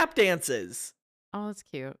one tap dances. Oh, that's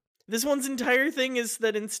cute. This one's entire thing is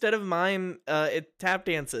that instead of mime, it tap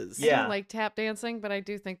dances. I Yeah. don't like tap dancing, but I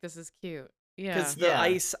do think this is cute. Yeah. Because the Yeah.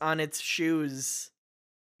 ice on its shoes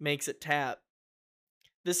makes it tap.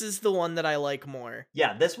 This is the one that I like more.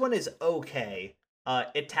 yeah, this one is okay.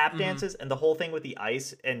 It tap Mhm. dances, and the whole thing with the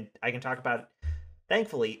ice, and I can talk about it.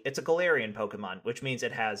 Thankfully, it's a Galarian Pokemon, which means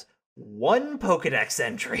it has one Pokedex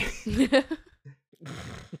entry.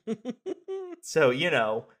 So, you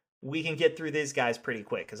know, we can get through these guys pretty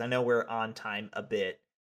quick, because I know we're on time a bit.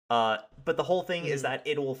 But the whole thing is that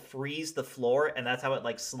it will freeze the floor, and that's how it,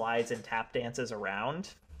 like, slides and tap dances around.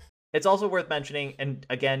 It's also worth mentioning, and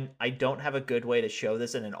again, I don't have a good way to show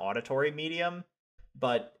this in an auditory medium,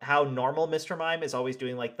 but how normal Mr. Mime is always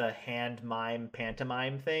doing, like, the hand mime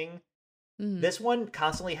pantomime thing. Mhm. This one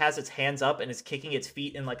constantly has its hands up and is kicking its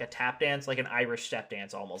feet in like a tap dance, like an Irish step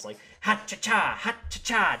dance almost. Like ha cha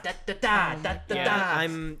cha, da da da, da da Yeah,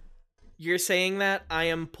 da. You're saying that? I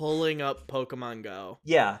am pulling up Pokemon Go.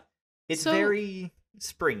 Yeah. It's So- very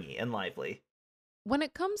springy and lively. When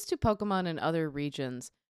it comes to Pokemon in other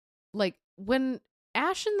regions, like when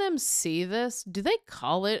Ash and them see this, do they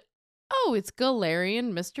call it, oh, it's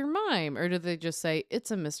Galarian Mr. Mime? Or do they just say, it's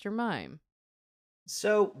a Mr. Mime?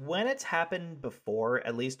 So when it's happened before,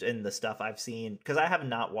 at least in the stuff I've seen, because I have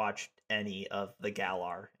not watched any of the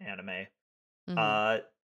Galar anime. Mhm.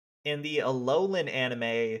 In the Alolan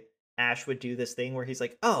anime, Ash would do this thing where he's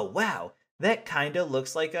like, "Oh wow, that kind of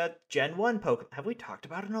looks like a Gen 1 Pokemon." Have we talked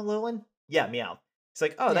about an Alolan? Yeah, Meowth. It's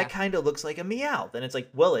like, oh, that kind of looks like a Meowth. And it's like,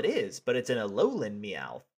 well, it is, but it's an Alolan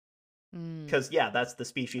Meowth. Because, that's the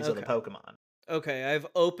species of the Pokemon. Okay, I've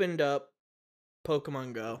opened up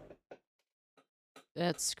Pokemon Go.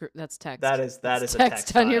 That's text. That is text a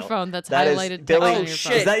text on your file. phone. That's that highlighted is, text on oh your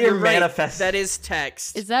shit! phone. Is that your You're right. manifest? That is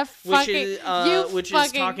text. Is that fucking which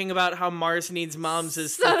is talking about how Mars Needs Moms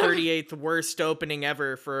is the 38th worst opening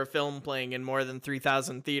ever for a film playing in more than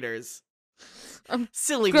 3,000 theaters.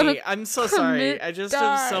 Silly me. I'm so sorry. I just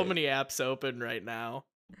have so many apps open right now.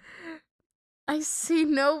 I see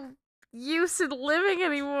no use in living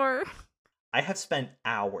anymore. I have spent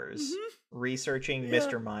hours researching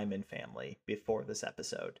Mr. Mime and Family before this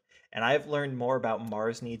episode, and I have learned more about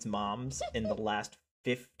Mars Needs Moms in the last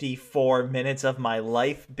 54 minutes of my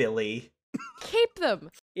life, Billy. Keep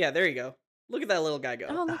them. Yeah, there you go. Look at that little guy go.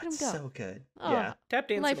 Oh, look at him go. So good. Oh, Yeah. Tap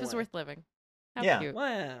dancing life is away. worth living. How Yeah. cute.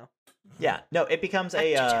 Wow. Yeah. No, it becomes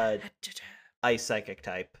a ice psychic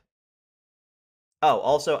type. Oh,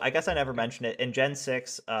 also, I guess I never mentioned it. In Gen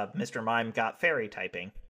 6, Mr. Mime got fairy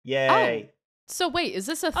typing. Yay. Oh. So wait, is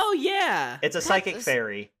this a... Oh, yeah. It's a psychic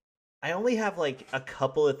fairy. I only have, like, a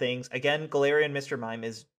couple of things. Again, Galarian Mr. Mime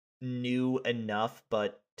is new enough,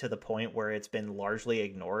 but to the point where it's been largely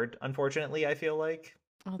ignored, unfortunately, I feel like.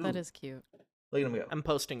 Oh, that is cute. Look at him go. I'm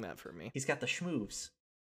posting that for me. He's got the schmoves.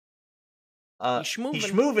 He's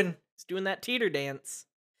schmoovin'. He's doing that teeter dance.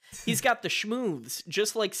 He's got the schmoves,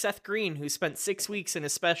 just like Seth Green, who spent 6 weeks in a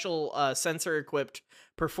special sensor-equipped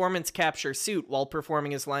performance capture suit while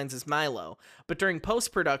performing his lines as Milo. But during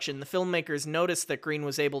post-production, the filmmakers noticed that Green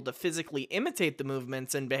was able to physically imitate the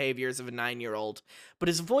movements and behaviors of a 9-year-old, but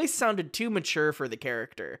his voice sounded too mature for the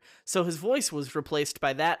character, so his voice was replaced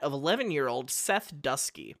by that of 11-year-old Seth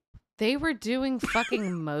Dusky. They were doing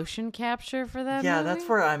fucking motion capture for that Yeah, movie? that's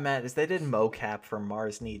where I'm at, is they did mocap for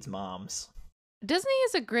Mars Needs Moms. Disney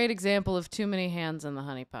is a great example of too many hands in the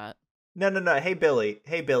honeypot. No. Hey, Billy.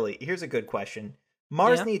 Here's a good question.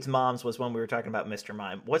 Mars Needs Moms was when we were talking about Mr.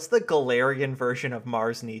 Mime. What's the Galarian version of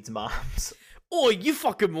Mars Needs Moms? Oh, you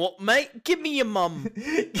fucking what, mate? Give me your mum.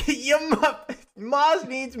 Your mum. Mars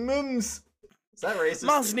Needs Mums. Is that racist?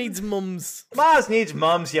 Mars Needs Mums. Mars Needs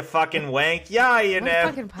Mums, you fucking wank. Yeah, you know.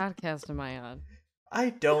 What fucking podcast am I on?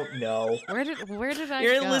 I don't know. Where did I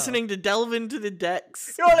You're go? listening to Delve into the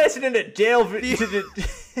Decks. You're listening to Delve into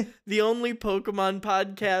the... The only Pokemon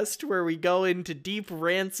podcast where we go into deep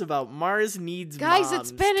rants about Mars Needs Guys, Moms.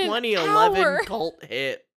 it's been an 2011 hour. cult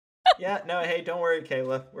hit. Yeah, no, hey, don't worry,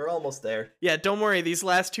 Kayla. We're almost there. Yeah, don't worry. These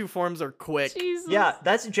last two forms are quick. Jesus. Yeah,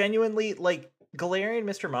 that's genuinely, like, Galarian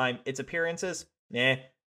Mr. Mime, its appearances,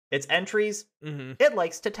 its entries, it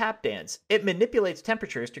likes to tap dance. It manipulates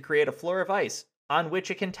temperatures to create a floor of ice on which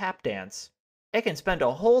it can tap dance. It can spend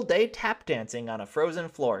a whole day tap dancing on a frozen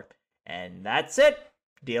floor. And that's it.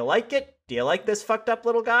 Do you like it? Do you like this fucked up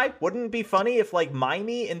little guy? Wouldn't it be funny if, like,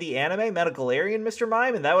 Mimey in the anime met a Galarian Mr.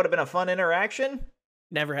 Mime and that would have been a fun interaction?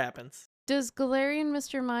 Never happens. Does Galarian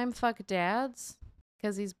Mr. Mime fuck dads?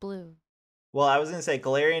 Because he's blue. Well, I was going to say,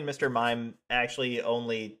 Galarian Mr. Mime actually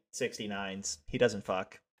only 69s. He doesn't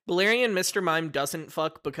fuck. Galarian Mr. Mime doesn't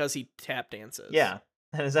fuck because he tap dances. Yeah.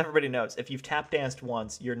 And as everybody knows, if you've tap danced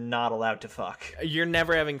once, you're not allowed to fuck. You're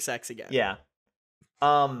never having sex again. Yeah.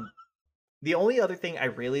 The only other thing I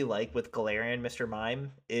really like with Galarian Mr.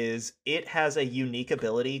 Mime is it has a unique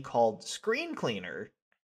ability called Screen Cleaner,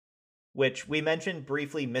 which we mentioned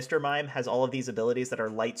briefly. Mr. Mime has all of these abilities that are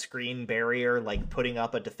light screen barrier, like putting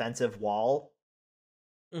up a defensive wall.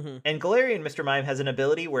 And Galarian Mr. Mime has an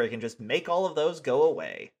ability where it can just make all of those go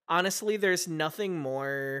away. Honestly, there's nothing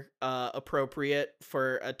more appropriate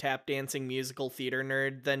for a tap dancing musical theater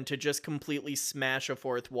nerd than to just completely smash a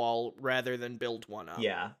fourth wall rather than build one up.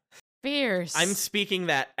 Yeah. Fierce. I'm speaking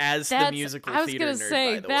that as the musical theater nerd, I was gonna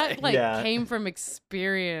say, by the that way. came from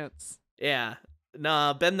experience. Yeah.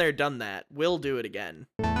 Nah, been there, done that. We'll do it again.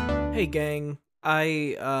 Hey gang,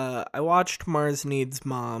 I watched Mars Needs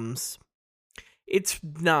Moms. It's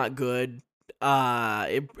not good.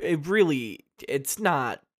 It's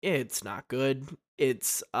not good.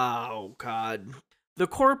 It's, oh god. The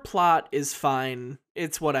core plot is fine.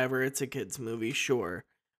 It's whatever. It's a kid's movie, sure.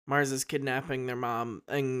 Mars is kidnapping their mom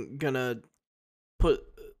and gonna put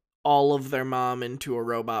all of their mom into a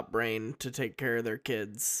robot brain to take care of their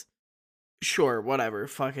kids. Sure, whatever.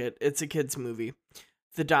 Fuck it. It's a kid's movie.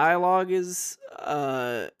 The dialogue is,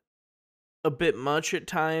 a bit much at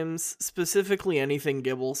times. Specifically, anything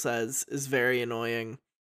Gibble says is very annoying.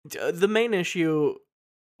 The main issue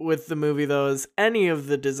with the movie, though, is any of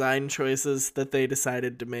the design choices that they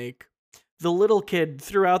decided to make. The little kid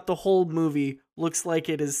throughout the whole movie looks like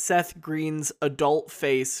it is Seth Green's adult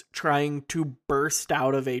face trying to burst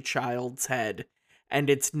out of a child's head. And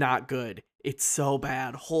it's not good. It's so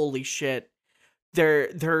bad. Holy shit. There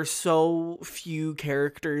are so few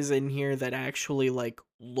characters in here that actually, like,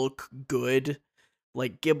 look good.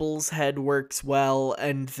 Like, Gibble's head works well,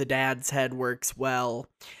 and the dad's head works well.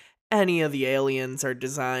 Any of the aliens are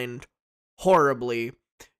designed horribly.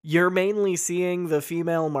 You're mainly seeing the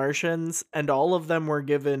female Martians, and all of them were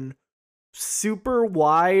given super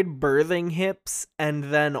wide birthing hips and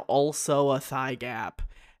then also a thigh gap.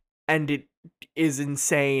 And it is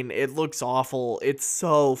insane. It looks awful. It's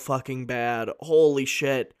so fucking bad. Holy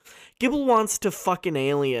shit. Gibble wants to fuck an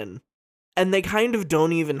alien, and they kind of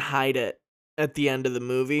don't even hide it at the end of the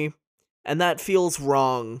movie, and that feels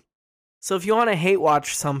wrong. So if you want to hate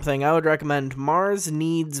watch something, I would recommend Mars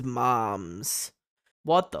Needs Moms.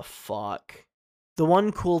 What the fuck? The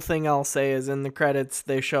one cool thing I'll say is in the credits,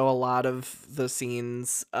 they show a lot of the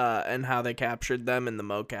scenes and how they captured them in the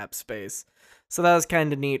mocap space. So that was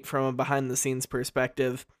kind of neat from a behind-the-scenes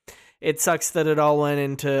perspective. It sucks that it all went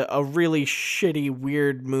into a really shitty,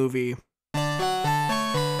 weird movie.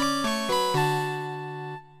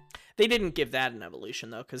 They didn't give that an evolution,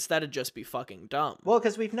 though, because that'd just be fucking dumb. Well,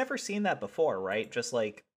 because we've never seen that before, right? Just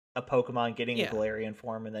like a Pokemon getting a Yeah. Galarian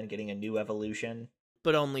form and then getting a new evolution.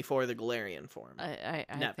 But only for the Galarian form. I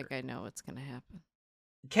Never. think I know what's gonna happen.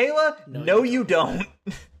 Kayla, No, no, you you don't.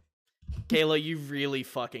 Kayla, you really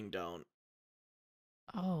fucking don't.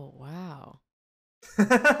 Oh wow.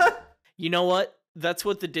 You know what? That's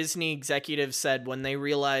what the Disney executives said when they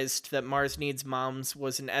realized that Mars Needs Moms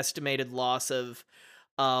was an estimated loss of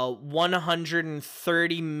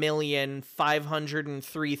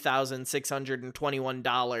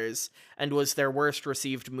 $130,503,621 and was their worst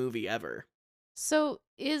received movie ever. So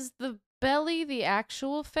is the belly the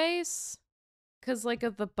actual face? Cause like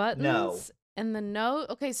of the buttons and the nose.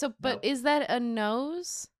 Okay, so but No. is that a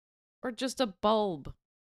nose or just a bulb?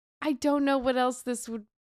 I don't know what else this would.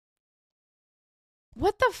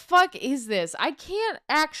 What the fuck is this? I can't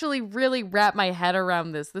actually really wrap my head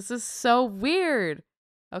around this. This is so weird.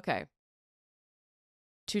 Okay.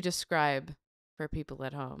 To describe for people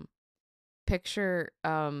at home. Picture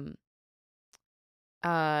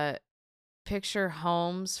picture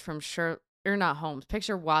Holmes from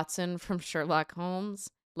picture Watson from Sherlock Holmes.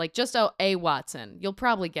 Like just a Watson. You'll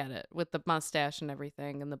probably get it with the mustache and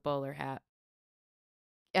everything and the bowler hat.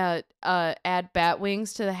 Add bat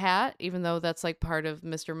wings to the hat, even though that's like part of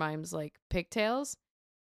Mr. Mimes' like pigtails.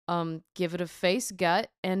 Give it a face, gut,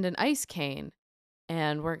 and an ice cane.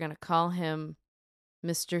 And we're gonna call him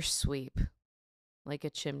Mr. Sweep. Like a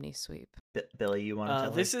chimney sweep. Billy, you want to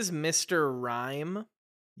tell This is Mr. Rhyme.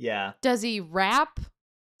 Yeah. Does he rap?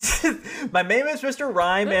 My name is Mr.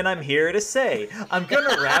 Rhyme, and I'm here to say I'm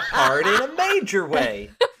gonna rap hard in a major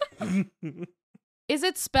way. Is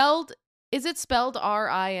it spelled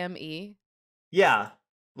R-I-M-E? Yeah,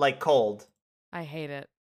 like cold, I hate it.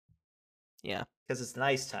 Yeah. because it's an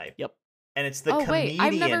ice type. Yep. And it's the Oh comedian. wait,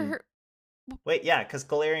 I've never heard. Wait, yeah, because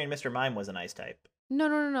Galarian Mr. Mime was an ice type.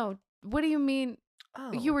 No. What do you mean?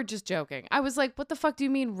 Oh. You were just joking. I was like, what the fuck do you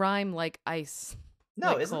mean rhyme like ice?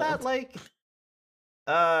 No, Like isn't cold. that like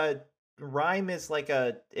rhyme is like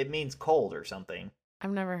it means cold or something.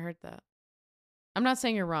 I've never heard that. I'm not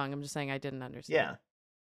saying you're wrong. I'm just saying I didn't understand. Yeah.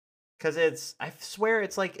 Cause I swear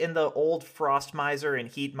it's like in the old Frost Miser and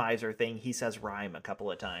Heat Miser thing, he says rhyme a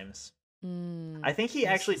couple of times. I think he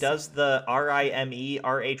actually does the R-I-M-E,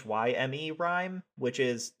 R-H-Y-M-E rhyme, which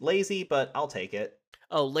is lazy, but I'll take it.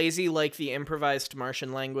 Oh, lazy like the improvised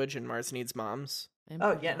Martian language in Mars Needs Moms.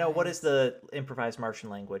 Oh, yeah, no, what is the improvised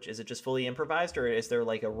Martian language? Is it just fully improvised, or is there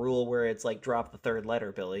like a rule where it's like drop the third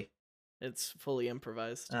letter, Billy? It's fully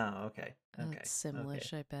improvised. Oh, okay. Okay. That's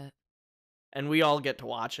Simlish, I bet. And we all get to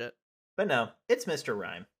watch it. But no, it's Mr.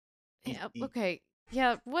 Rhyme. Yeah, okay.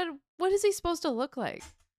 Yeah, what is he supposed to look like?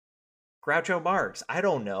 Groucho Marx, I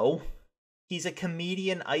don't know. He's a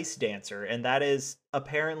comedian ice dancer, and that is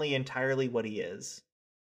apparently entirely what he is.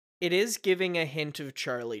 It is giving a hint of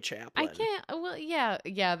Charlie Chaplin. I can't. Well,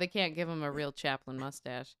 yeah. They can't give him a real Chaplin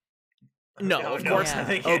mustache. No, Oh, of no, course not.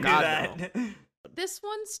 They Oh, can't God, do that. This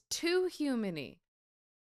one's too human-y.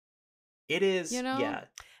 It is, You know? yeah.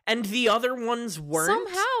 And the other ones weren't?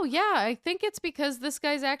 Somehow, yeah. I think it's because this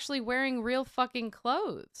guy's actually wearing real fucking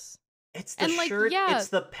clothes. It's the And, like, shirt, yeah. it's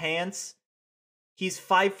the pants. He's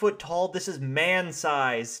 5 foot tall. This is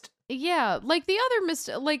man-sized. Yeah, like the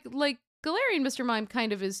other like Galarian Mr. Mime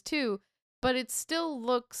kind of is too, but it still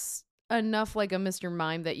looks enough like a Mr.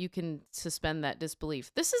 Mime that you can suspend that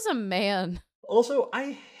disbelief. This is a man. Also,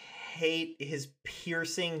 I hate his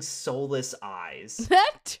piercing, soulless eyes.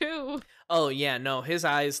 That too. Oh, yeah, no, his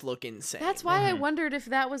eyes look insane. That's why I wondered if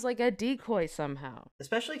that was like a decoy somehow.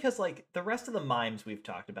 Especially because, like, the rest of the mimes we've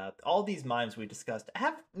talked about, all these mimes we discussed,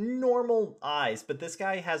 have normal eyes, but this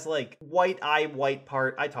guy has, like, white eye, white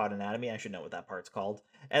part. I taught anatomy, I should know what that part's called.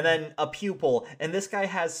 And then a pupil, and this guy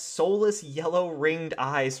has soulless, yellow, ringed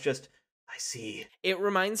eyes, just... I see. It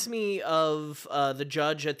reminds me of the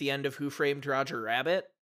judge at the end of Who Framed Roger Rabbit.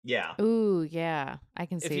 Yeah. Ooh, yeah. I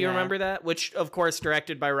can see If you remember that, which, of course,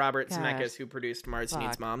 directed by Robert Gosh. Zemeckis, who produced Mars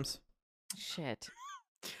Needs Fuck. Moms. Shit.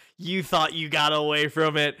 You thought you got away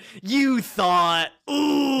from it. You thought,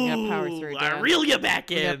 ooh, gotta power through, I Dad. reel you back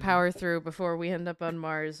We in. gotta power through before we end up on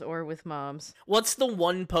Mars or with moms. What's the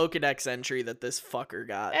one Pokedex entry that this fucker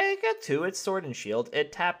got? It got two. It's Sword and Shield.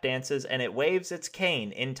 It tap dances and it waves its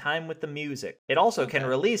cane in time with the music. It also can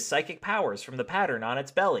release psychic powers from the pattern on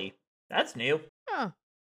its belly. That's new. Huh.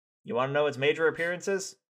 You want to know its major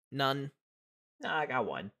appearances? None. Nah, I got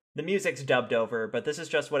one. The music's dubbed over, but this is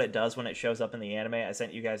just what it does when it shows up in the anime. I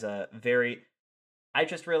sent you guys a very... I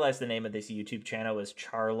just realized the name of this YouTube channel is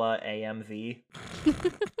Charla AMV.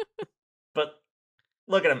 But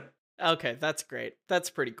look at him. Okay, that's great. That's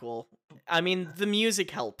pretty cool. I mean, the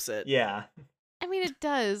music helps it. Yeah. I mean, it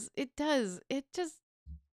does. It does. It just...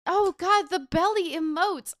 Oh, God, the belly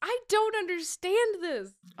emotes. I don't understand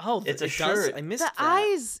this. Oh, It's a it shirt. does? I missed The that.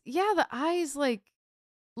 eyes, yeah, the eyes, like,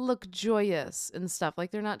 look joyous and stuff. Like,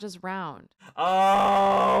 they're not just round.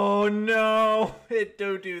 Oh, no.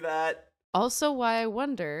 Don't do that. Also, why I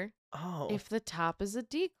wonder Oh, if the top is a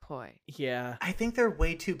decoy. yeah. I think they're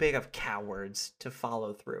way too big of cowards to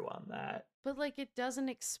follow through on that. But, like, it doesn't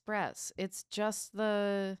express. It's just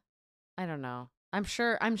the... I don't know. I'm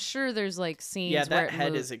sure there's, like, scenes Yeah, where that it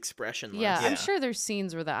head moves. is expressionless. Yeah, I'm Yeah. sure there's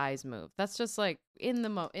scenes where the eyes move. That's just, like, in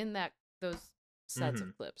those sets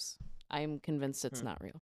of clips. I'm convinced it's not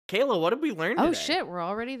real. Kayla, what did we learn today? Oh, shit, we're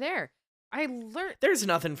already there. I learned... There's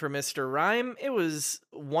nothing for Mr. Rhyme. It was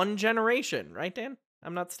one generation, right, Dan?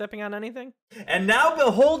 I'm not stepping on anything? And now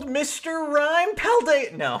behold Mr. Rhyme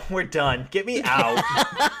Pelday. No, we're done. Get me out.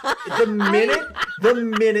 The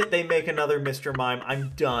minute they make another Mr. Mime, I'm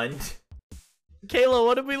done. Kayla,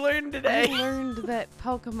 what did we learn I today? learned that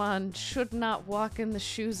Pokemon should not walk in the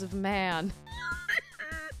shoes of man.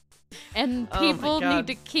 And Oh my people God. need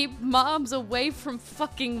to keep moms away from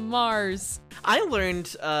fucking Mars. I learned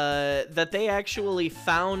that they actually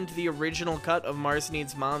found the original cut of Mars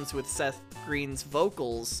Needs Moms with Seth Green's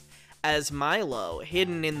vocals as Milo,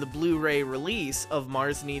 hidden in the Blu-ray release of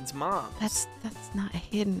Mars Needs Moms. That's not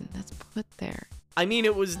hidden. That's put there. I mean,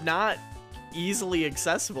 it was not easily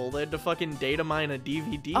accessible. They had to fucking data mine a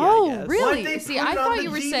DVD, Oh, I guess. really? Why'd they See, put I it on thought the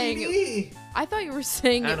you were saying DVD? I thought you were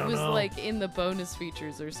saying I it don't was know. like in the bonus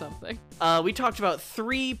features or something. We talked about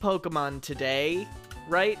 3 Pokemon today,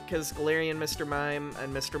 right? Because Galarian, Mr. Mime,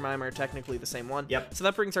 and Mr. Mime are technically the same one. Yep. So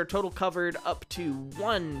that brings our total covered up to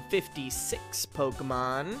 156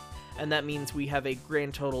 Pokemon. And that means we have a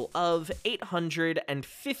grand total of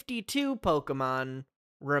 852 Pokemon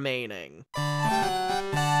remaining.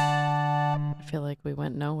 I feel like we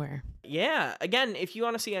went nowhere. Yeah, again, if you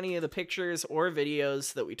want to see any of the pictures or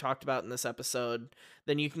videos that we talked about in this episode,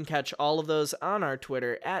 then you can catch all of those on our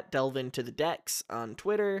Twitter at Delve Into the Dex on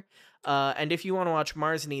Twitter. And if you want to watch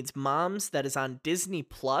Mars Needs Moms, that is on Disney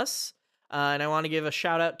Plus. And I want to give a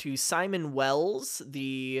shout out to Simon Wells,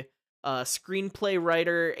 the screenplay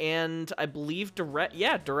writer and I believe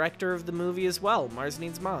director of the movie as well. Mars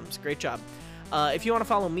Needs Moms. Great job. If you want to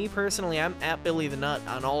follow me personally, I'm at Billy the Nut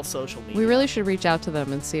on all social media. We really should reach out to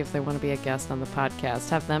them and see if they want to be a guest on the podcast.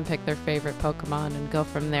 Have them pick their favorite Pokemon and go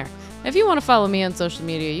from there. If you want to follow me on social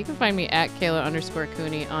media, you can find me at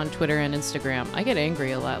Kayla_Cooney on Twitter and Instagram. I get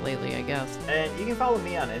angry a lot lately, I guess. And you can follow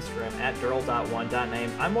me on Instagram at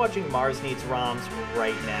Durl.1.name. I'm watching Mars Needs Roms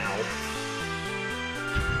right now.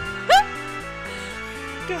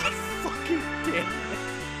 God fucking damn it.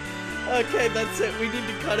 Okay, that's it. We need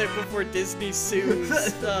to cut it before Disney sues.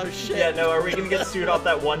 Oh, shit. Yeah, no, are we gonna get sued off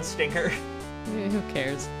that one stinger? Who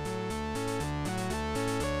cares?